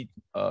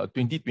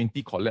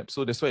 2020 collapse.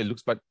 So that's why it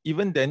looks, but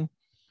even then,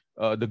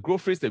 the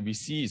growth rates that we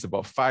see is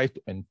about 5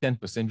 and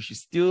 10%, which is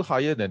still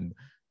higher than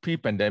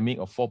pre-pandemic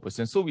of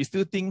 4%. So we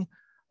still think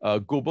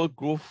global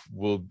growth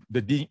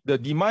the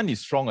demand is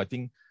strong. I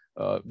think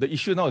the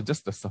issue now is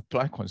just the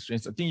supply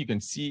constraints. I think you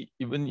can see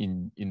even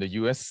in the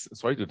US,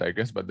 sorry to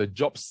digress, but the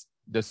jobs,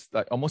 there's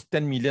like almost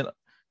 10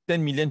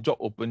 million job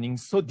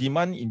openings. So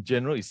demand in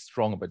general is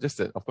strong, but just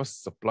that, of course,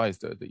 supply is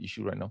the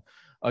issue right now.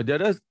 The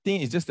other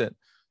thing is just that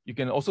you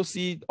can also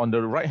see on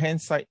the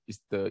right-hand side is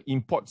the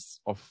imports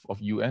of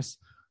US.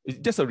 It's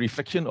just a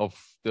reflection of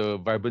the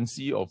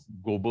vibrancy of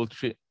global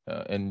trade,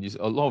 and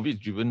a lot of it is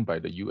driven by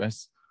the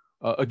US.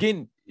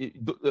 Again,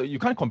 you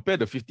can't compare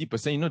the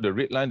 50%, the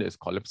red line that is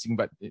collapsing,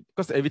 but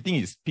because everything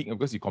is peak,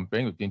 because you're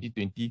comparing with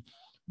 2020.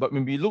 But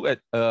when we look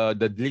at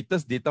the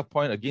latest data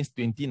point against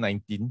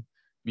 2019,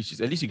 which is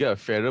at least you get a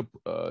fairer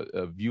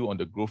view on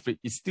the growth rate,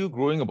 it's still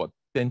growing about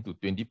 10 to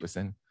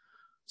 20%.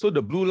 So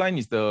the blue line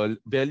is the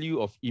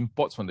value of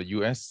imports from the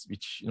US,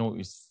 which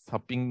is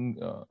helping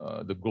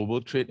the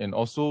global trade, and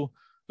also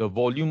the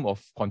volume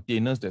of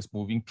containers that's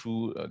moving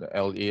through the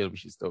LA,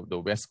 which is the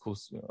West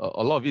Coast.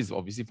 A lot of it is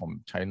obviously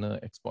from China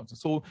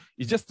exports. So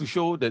it's just to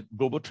show that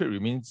global trade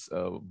remains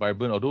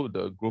vibrant, although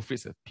the growth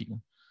rates have peaked.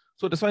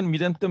 So that's why in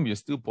medium term, we're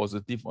still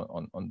positive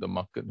on the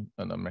market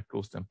on a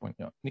macro standpoint.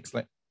 Yeah. Next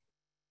slide.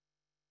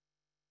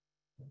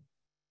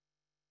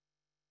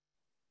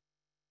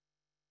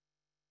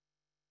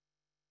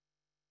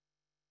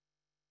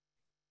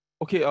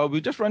 Okay, we'll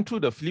just run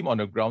through the film on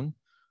the ground.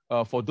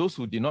 For those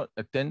who did not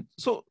attend,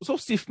 so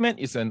Civmec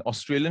is an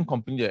Australian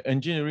company,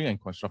 engineering and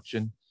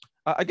construction.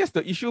 I guess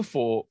the issue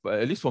for,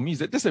 at least for me, is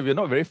that just that we're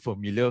not very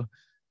familiar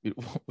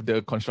with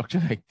the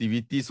construction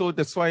activity. So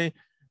that's why,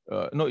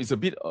 it's a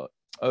bit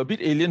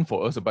alien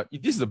for us. But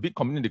this is a big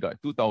company. They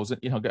got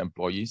 2,800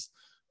 employees.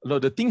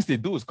 The things they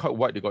do is quite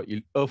wide. They got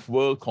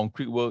earthwork,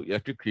 concrete work,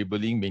 electric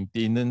cabling,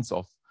 maintenance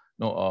of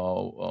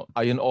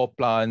iron ore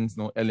plants,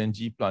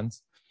 LNG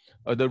plants.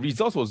 The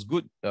results was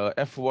good.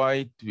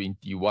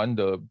 FY21,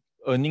 the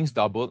earnings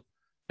doubled,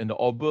 and the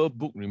order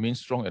book remains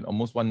strong at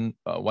almost 1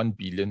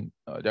 billion.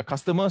 Their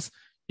customers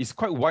is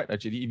quite wide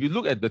actually. If you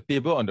look at the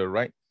table on the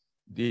right,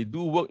 they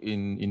do work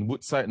in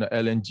Woodside, the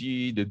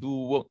LNG. They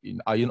do work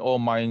in iron ore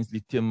mines,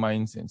 lithium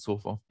mines, and so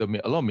forth. They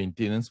make a lot of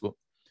maintenance work.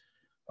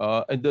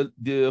 And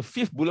the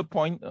fifth bullet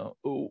point,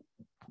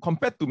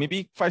 compared to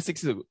maybe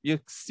 5-6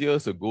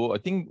 years ago, I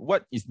think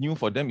what is new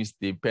for them is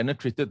they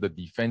penetrated the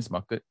defense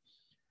market.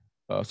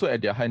 So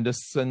at their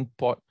Henderson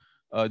port,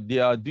 they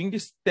are doing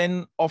this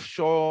 10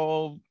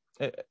 offshore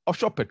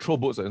patrol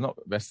boats, not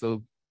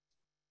vessel,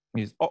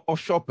 is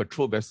offshore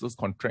patrol vessels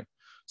contract.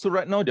 So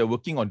right now they're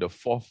working on the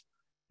 4th,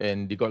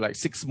 and they got like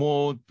 6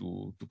 more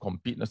to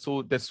compete.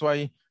 So that's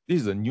why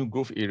this is a new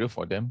growth area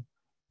for them.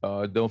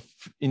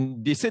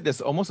 They said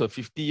there's almost a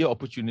 50-year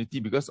opportunity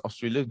because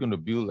Australia is going to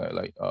build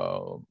like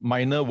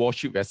minor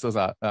warship vessels.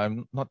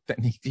 I'm not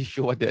technically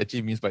sure what that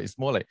actually means, but it's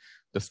more like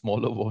the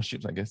smaller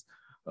warships, I guess.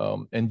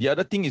 And the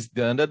other thing is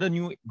another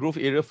new growth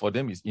area for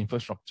them is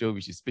infrastructure,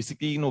 which is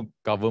basically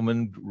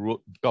government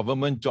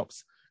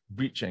jobs,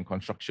 bridge and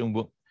construction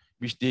work,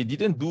 which they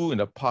didn't do in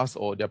the past,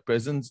 or their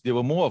presence, they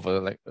were more of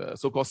a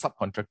so-called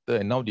subcontractor,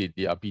 and now they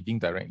are bidding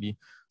directly.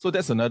 So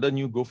that's another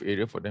new growth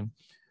area for them.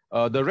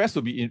 The rest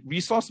will be in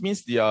resource,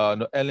 means they are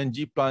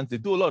LNG plants. They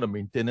do a lot of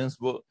maintenance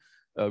work,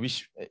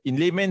 which in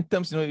layman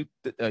terms,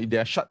 they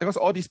are shut, because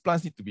all these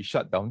plants need to be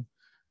shut down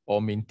or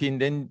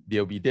maintained, then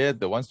they'll be there,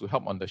 the ones to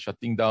help on the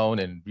shutting down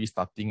and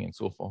restarting and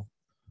so forth.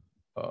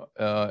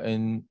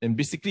 And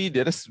basically,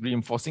 they're just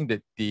reinforcing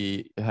that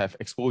they have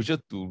exposure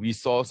to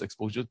resource,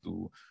 exposure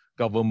to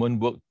government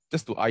work,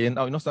 just to iron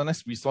out.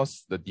 Sometimes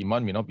resource, the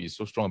demand may not be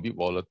so strong, a bit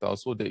volatile.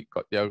 So they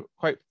are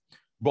quite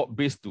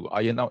broad-based to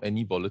iron out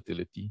any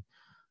volatility.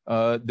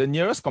 The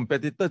nearest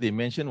competitor they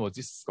mentioned was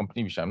this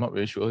company, which I'm not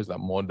very sure is like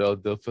Model.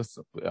 The first,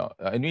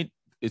 anyway,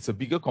 it's a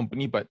bigger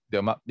company, but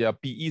their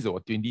PE is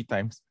about 20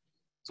 times.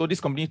 So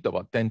this company is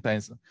about 10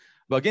 times.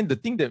 But again, the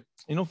thing that,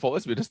 for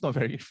us, we're just not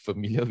very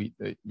familiar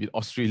with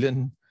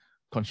Australian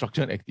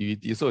construction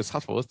activity. So it's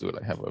hard for us to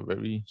have a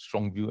very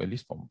strong view, at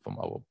least from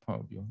our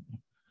point of view.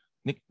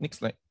 Next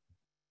slide.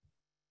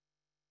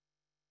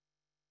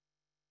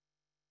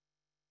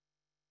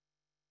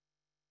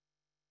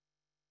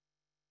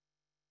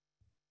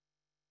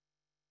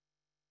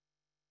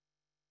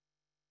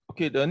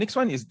 Okay, the next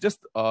one is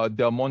just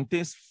Del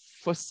Monte's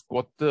first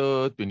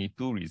quarter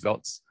 22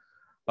 results.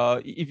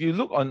 If you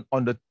look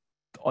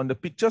on the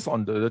pictures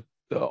on the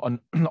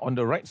on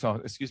the right side,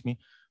 excuse me,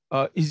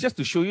 it's just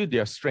to show you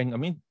their strength. I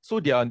mean,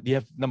 so they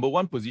have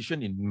 #1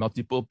 position in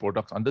multiple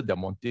products under Del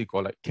Monte,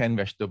 called like canned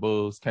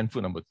vegetables, canned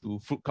fruit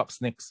 #2, fruit cup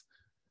snacks,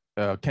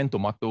 canned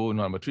tomato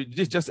 #3.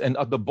 This just, and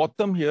at the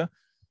bottom here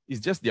is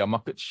just their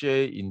market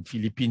share in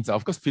Philippines.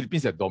 Of course,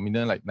 Philippines are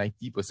dominant, like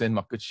 90%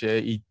 market share,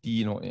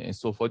 80, and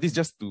so forth. This is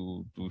just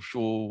to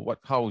show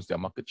how is their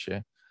market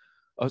share.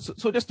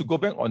 So just to go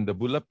back on the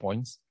bullet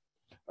points,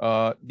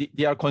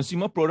 they are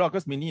consumer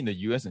products, mainly in the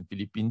US and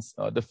Philippines.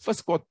 The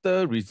first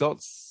quarter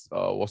results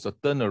was a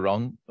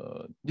turnaround.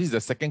 This is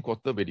the second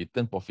quarter where they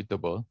turned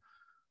profitable.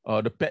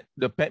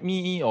 The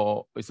PATMI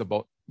is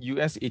about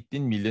US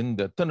 18 million,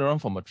 the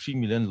turnaround from a 3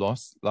 million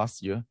loss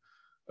last year.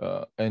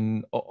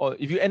 And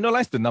if you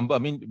analyze the number, I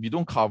mean, we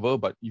don't cover,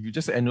 but if you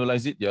just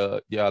analyze it,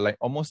 they are like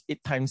almost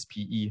 8 times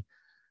PE,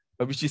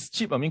 which is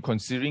cheap. I mean,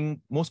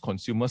 considering most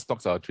consumer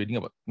stocks are trading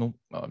about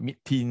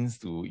mid-teens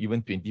to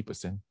even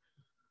 20%.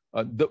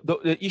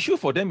 The issue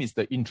for them is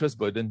the interest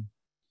burden.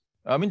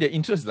 I mean, their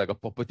interest is like a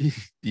property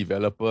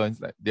developer.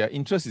 It's like their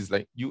interest is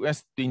like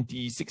US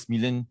 26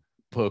 million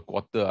per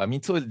quarter. I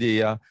mean, so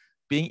they are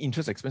paying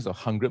interest expense of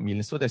 100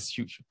 million. So that's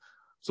huge.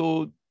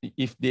 So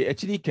if they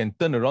actually can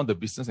turn around the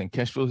business and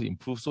cash flows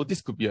improve, so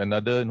this could be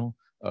another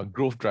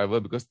growth driver,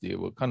 because they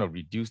will kind of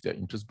reduce their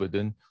interest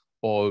burden,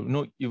 or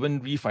even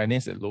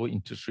refinance at lower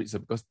interest rates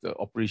because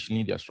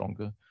operationally they are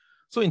stronger.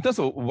 So in terms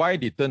of why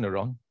they turn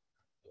around,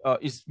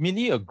 it's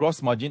mainly a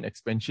gross margin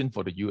expansion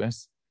for the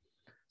US.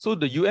 So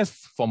the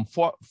US, from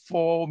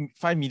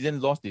 5 million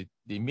loss,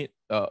 they made,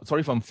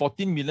 from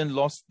 14 million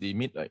loss, they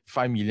made like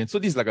 5 million. So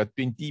this is like a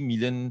 20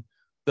 million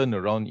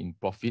turnaround in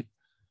profit,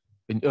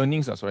 in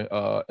earnings,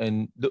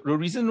 and the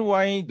reason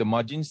why the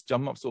margins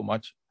jump up so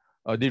much,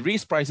 they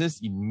raised prices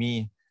in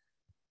May,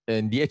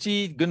 and they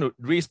actually going to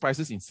raise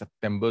prices in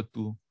September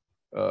too.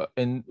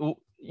 And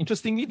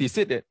interestingly, they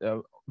said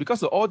that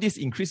because of all this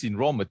increase in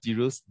raw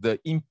materials, the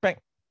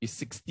impact is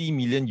 60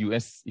 million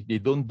US if they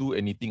don't do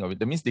anything of it.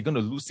 That means they're going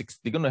to lose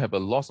they're going to have a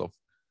loss of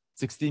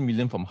 16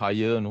 million from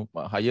higher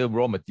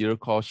raw material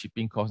costs,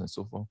 shipping costs, and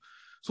so forth.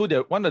 So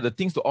one of the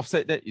things to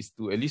offset that is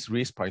to at least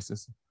raise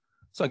prices.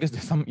 So I guess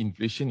there's some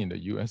inflation in the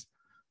US.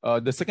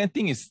 The second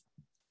thing is,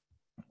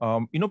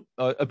 a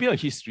bit of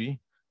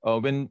history.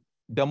 When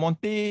Del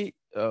Monte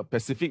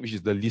Pacific, which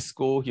is the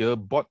Lisco here,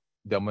 bought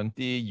Del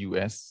Monte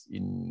US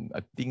in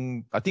I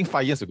think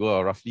 5 years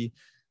ago, roughly.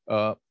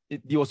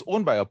 It was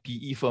owned by a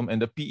PE firm,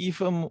 and the PE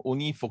firm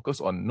only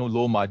focused on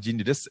low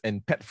margin.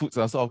 And pet foods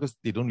also, because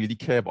they don't really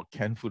care about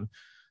canned food.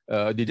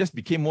 They just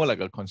became more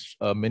like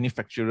a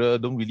manufacturer,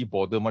 don't really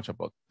bother much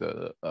about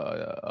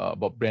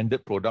about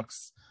branded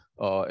products.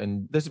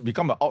 And that's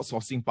become an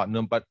outsourcing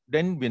partner. But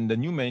then when the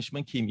new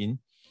management came in,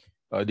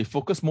 they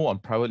focus more on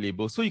private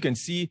label. So you can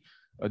see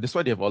that's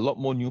why they have a lot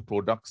more new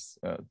products.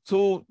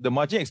 So the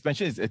margin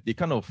expansion is that they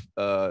kind of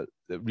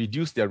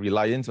reduce their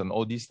reliance on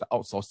all these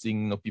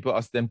outsourcing. People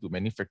ask them to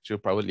manufacture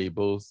private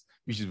labels,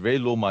 which is very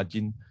low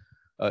margin.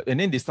 And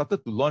then they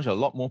started to launch a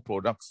lot more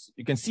products.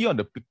 You can see on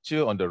the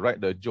picture on the right,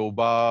 the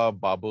Joba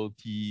bubble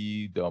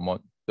tea,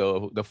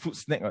 the fruit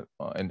snack,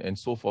 and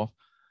so forth.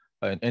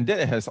 And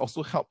that has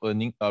also helped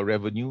earning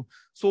revenue.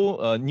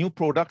 So new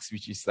products,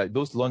 which is like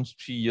those launched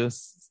 3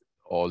 years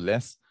or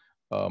less,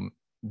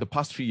 the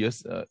past 3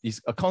 years,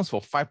 accounts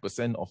for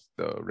 5% of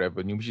the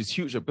revenue, which is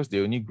huge because they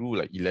only grew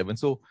like 11.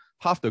 So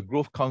half the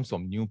growth comes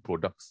from new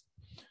products.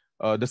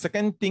 The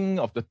second thing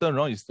of the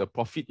turnaround is the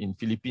profit in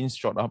Philippines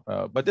shot up,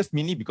 but that's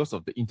mainly because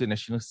of the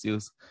international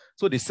sales.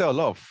 So they sell a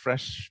lot of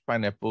fresh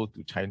pineapple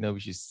to China,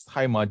 which is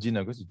high margin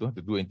because you don't have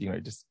to do anything,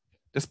 right? Just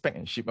pack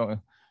and ship out.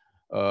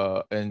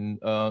 So in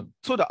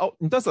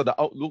terms of the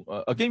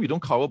outlook, again, we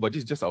don't cover, but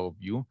this is just our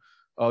view.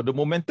 The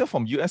momentum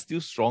from US still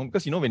strong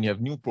because when you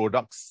have new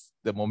products,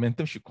 the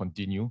momentum should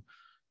continue.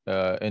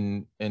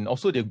 And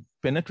also they're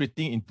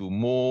penetrating into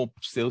more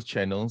sales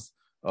channels.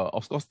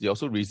 Of course, they're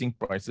also raising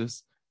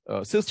prices.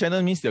 Sales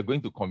channel means they're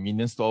going to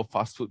convenience store,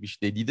 fast food, which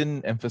they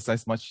didn't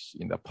emphasize much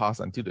in the past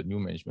until the new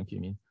management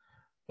came in.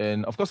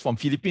 And of course, from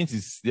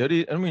Philippines, they're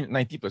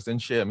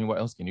 90% share. I mean, what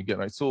else can you get,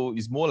 right? So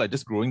it's more like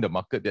just growing the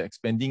market. They're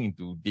expanding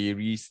into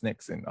dairy,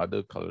 snacks, and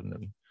other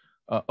culinary.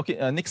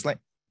 Okay, next slide.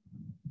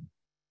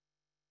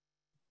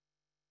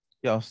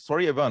 Yeah,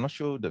 sorry, everyone. I'm not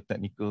sure the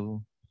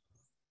technical,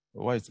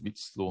 why it's a bit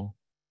slow.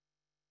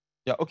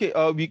 Yeah, okay.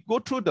 We go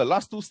through the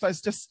last 2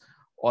 slides just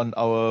on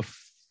our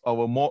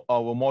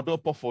model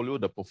portfolio,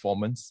 the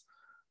performance.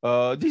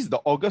 This is the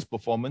August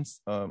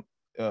performance.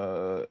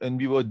 And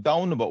we were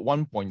down about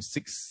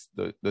 1.6,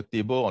 the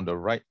table on the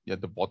right at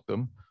the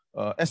bottom.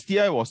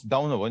 STI was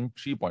down around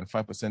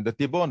 3.5%. The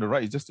table on the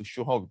right is just to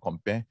show how we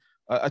compare.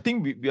 I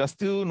think we are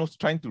still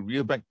trying to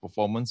reel back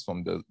performance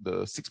from the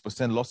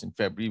 6% loss in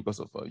February because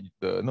of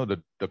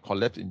the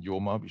collapse in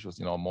Yoma, which was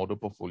in our model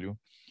portfolio.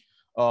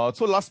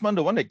 So last month,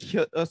 the one that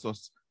hit us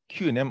was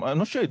Q&M. I'm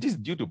not sure if this is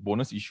due to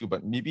bonus issue,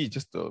 but maybe it's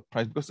just the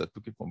price because I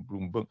took it from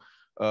Bloomberg.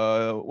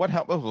 What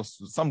happened was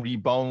some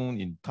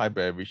rebound in Thai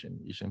Beverage and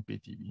Asian Pay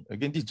TV.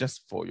 Again, this is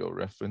just for your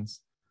reference.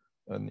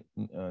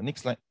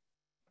 Next slide.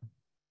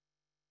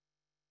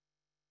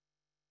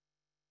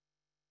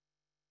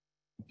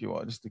 Okay,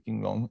 well, just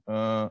taking long.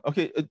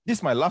 Okay, this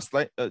is my last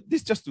slide.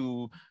 This just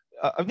to,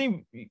 I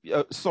think,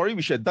 sorry,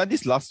 we should have done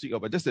this last week,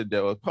 but just that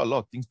there were quite a lot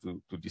of things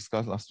to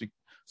discuss last week.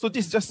 So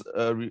this is just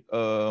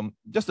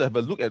to have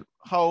a look at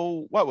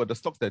what were the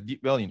stocks that did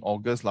well in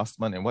August last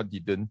month and what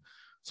didn't.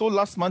 So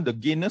last month, the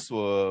gainers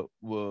were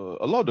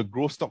a lot of the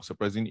growth stocks,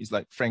 surprisingly. It's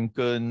like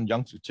Franken,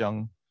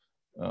 Yangzijiang,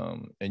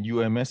 and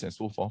UMS and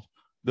so forth.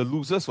 The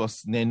losers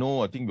was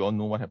Nano. I think we all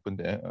know what happened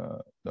there.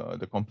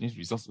 The company's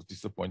results was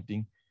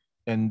disappointing.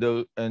 And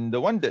the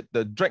one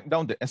that dragged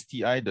down the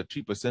STI, the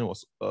 3%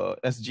 was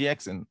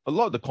SGX and a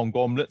lot of the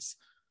conglomerates,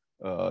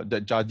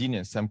 that Jardine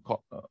and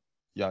Sembcorp.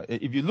 Yeah,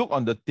 if you look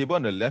on the table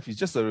on the left, it's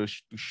just to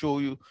show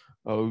you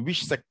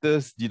which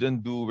sectors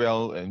didn't do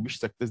well and which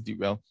sectors did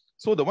well.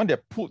 So the one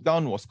that pulled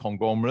down was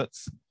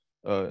conglomerates,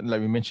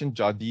 like we mentioned,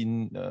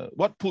 Jardine.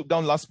 What pulled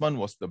down last month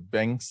was the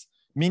banks,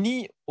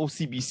 mainly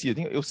OCBC. I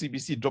think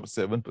OCBC dropped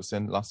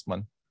 7% last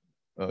month.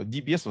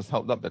 DBS was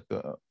held up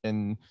better.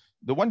 And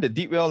the one that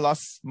did well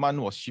last month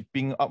was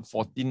shipping, up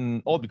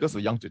 14, all because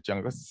of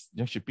Yangzijiang, because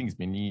shipping is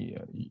mainly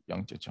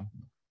Yangzijiang.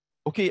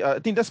 Okay, I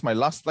think that's my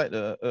last slide.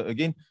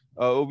 Again,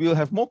 we'll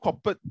have more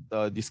corporate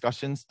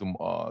discussions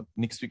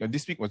next week.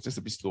 This week was just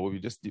a bit slow. We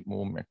just did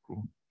more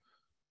macro.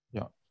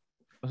 Yeah.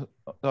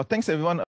 Thanks, everyone.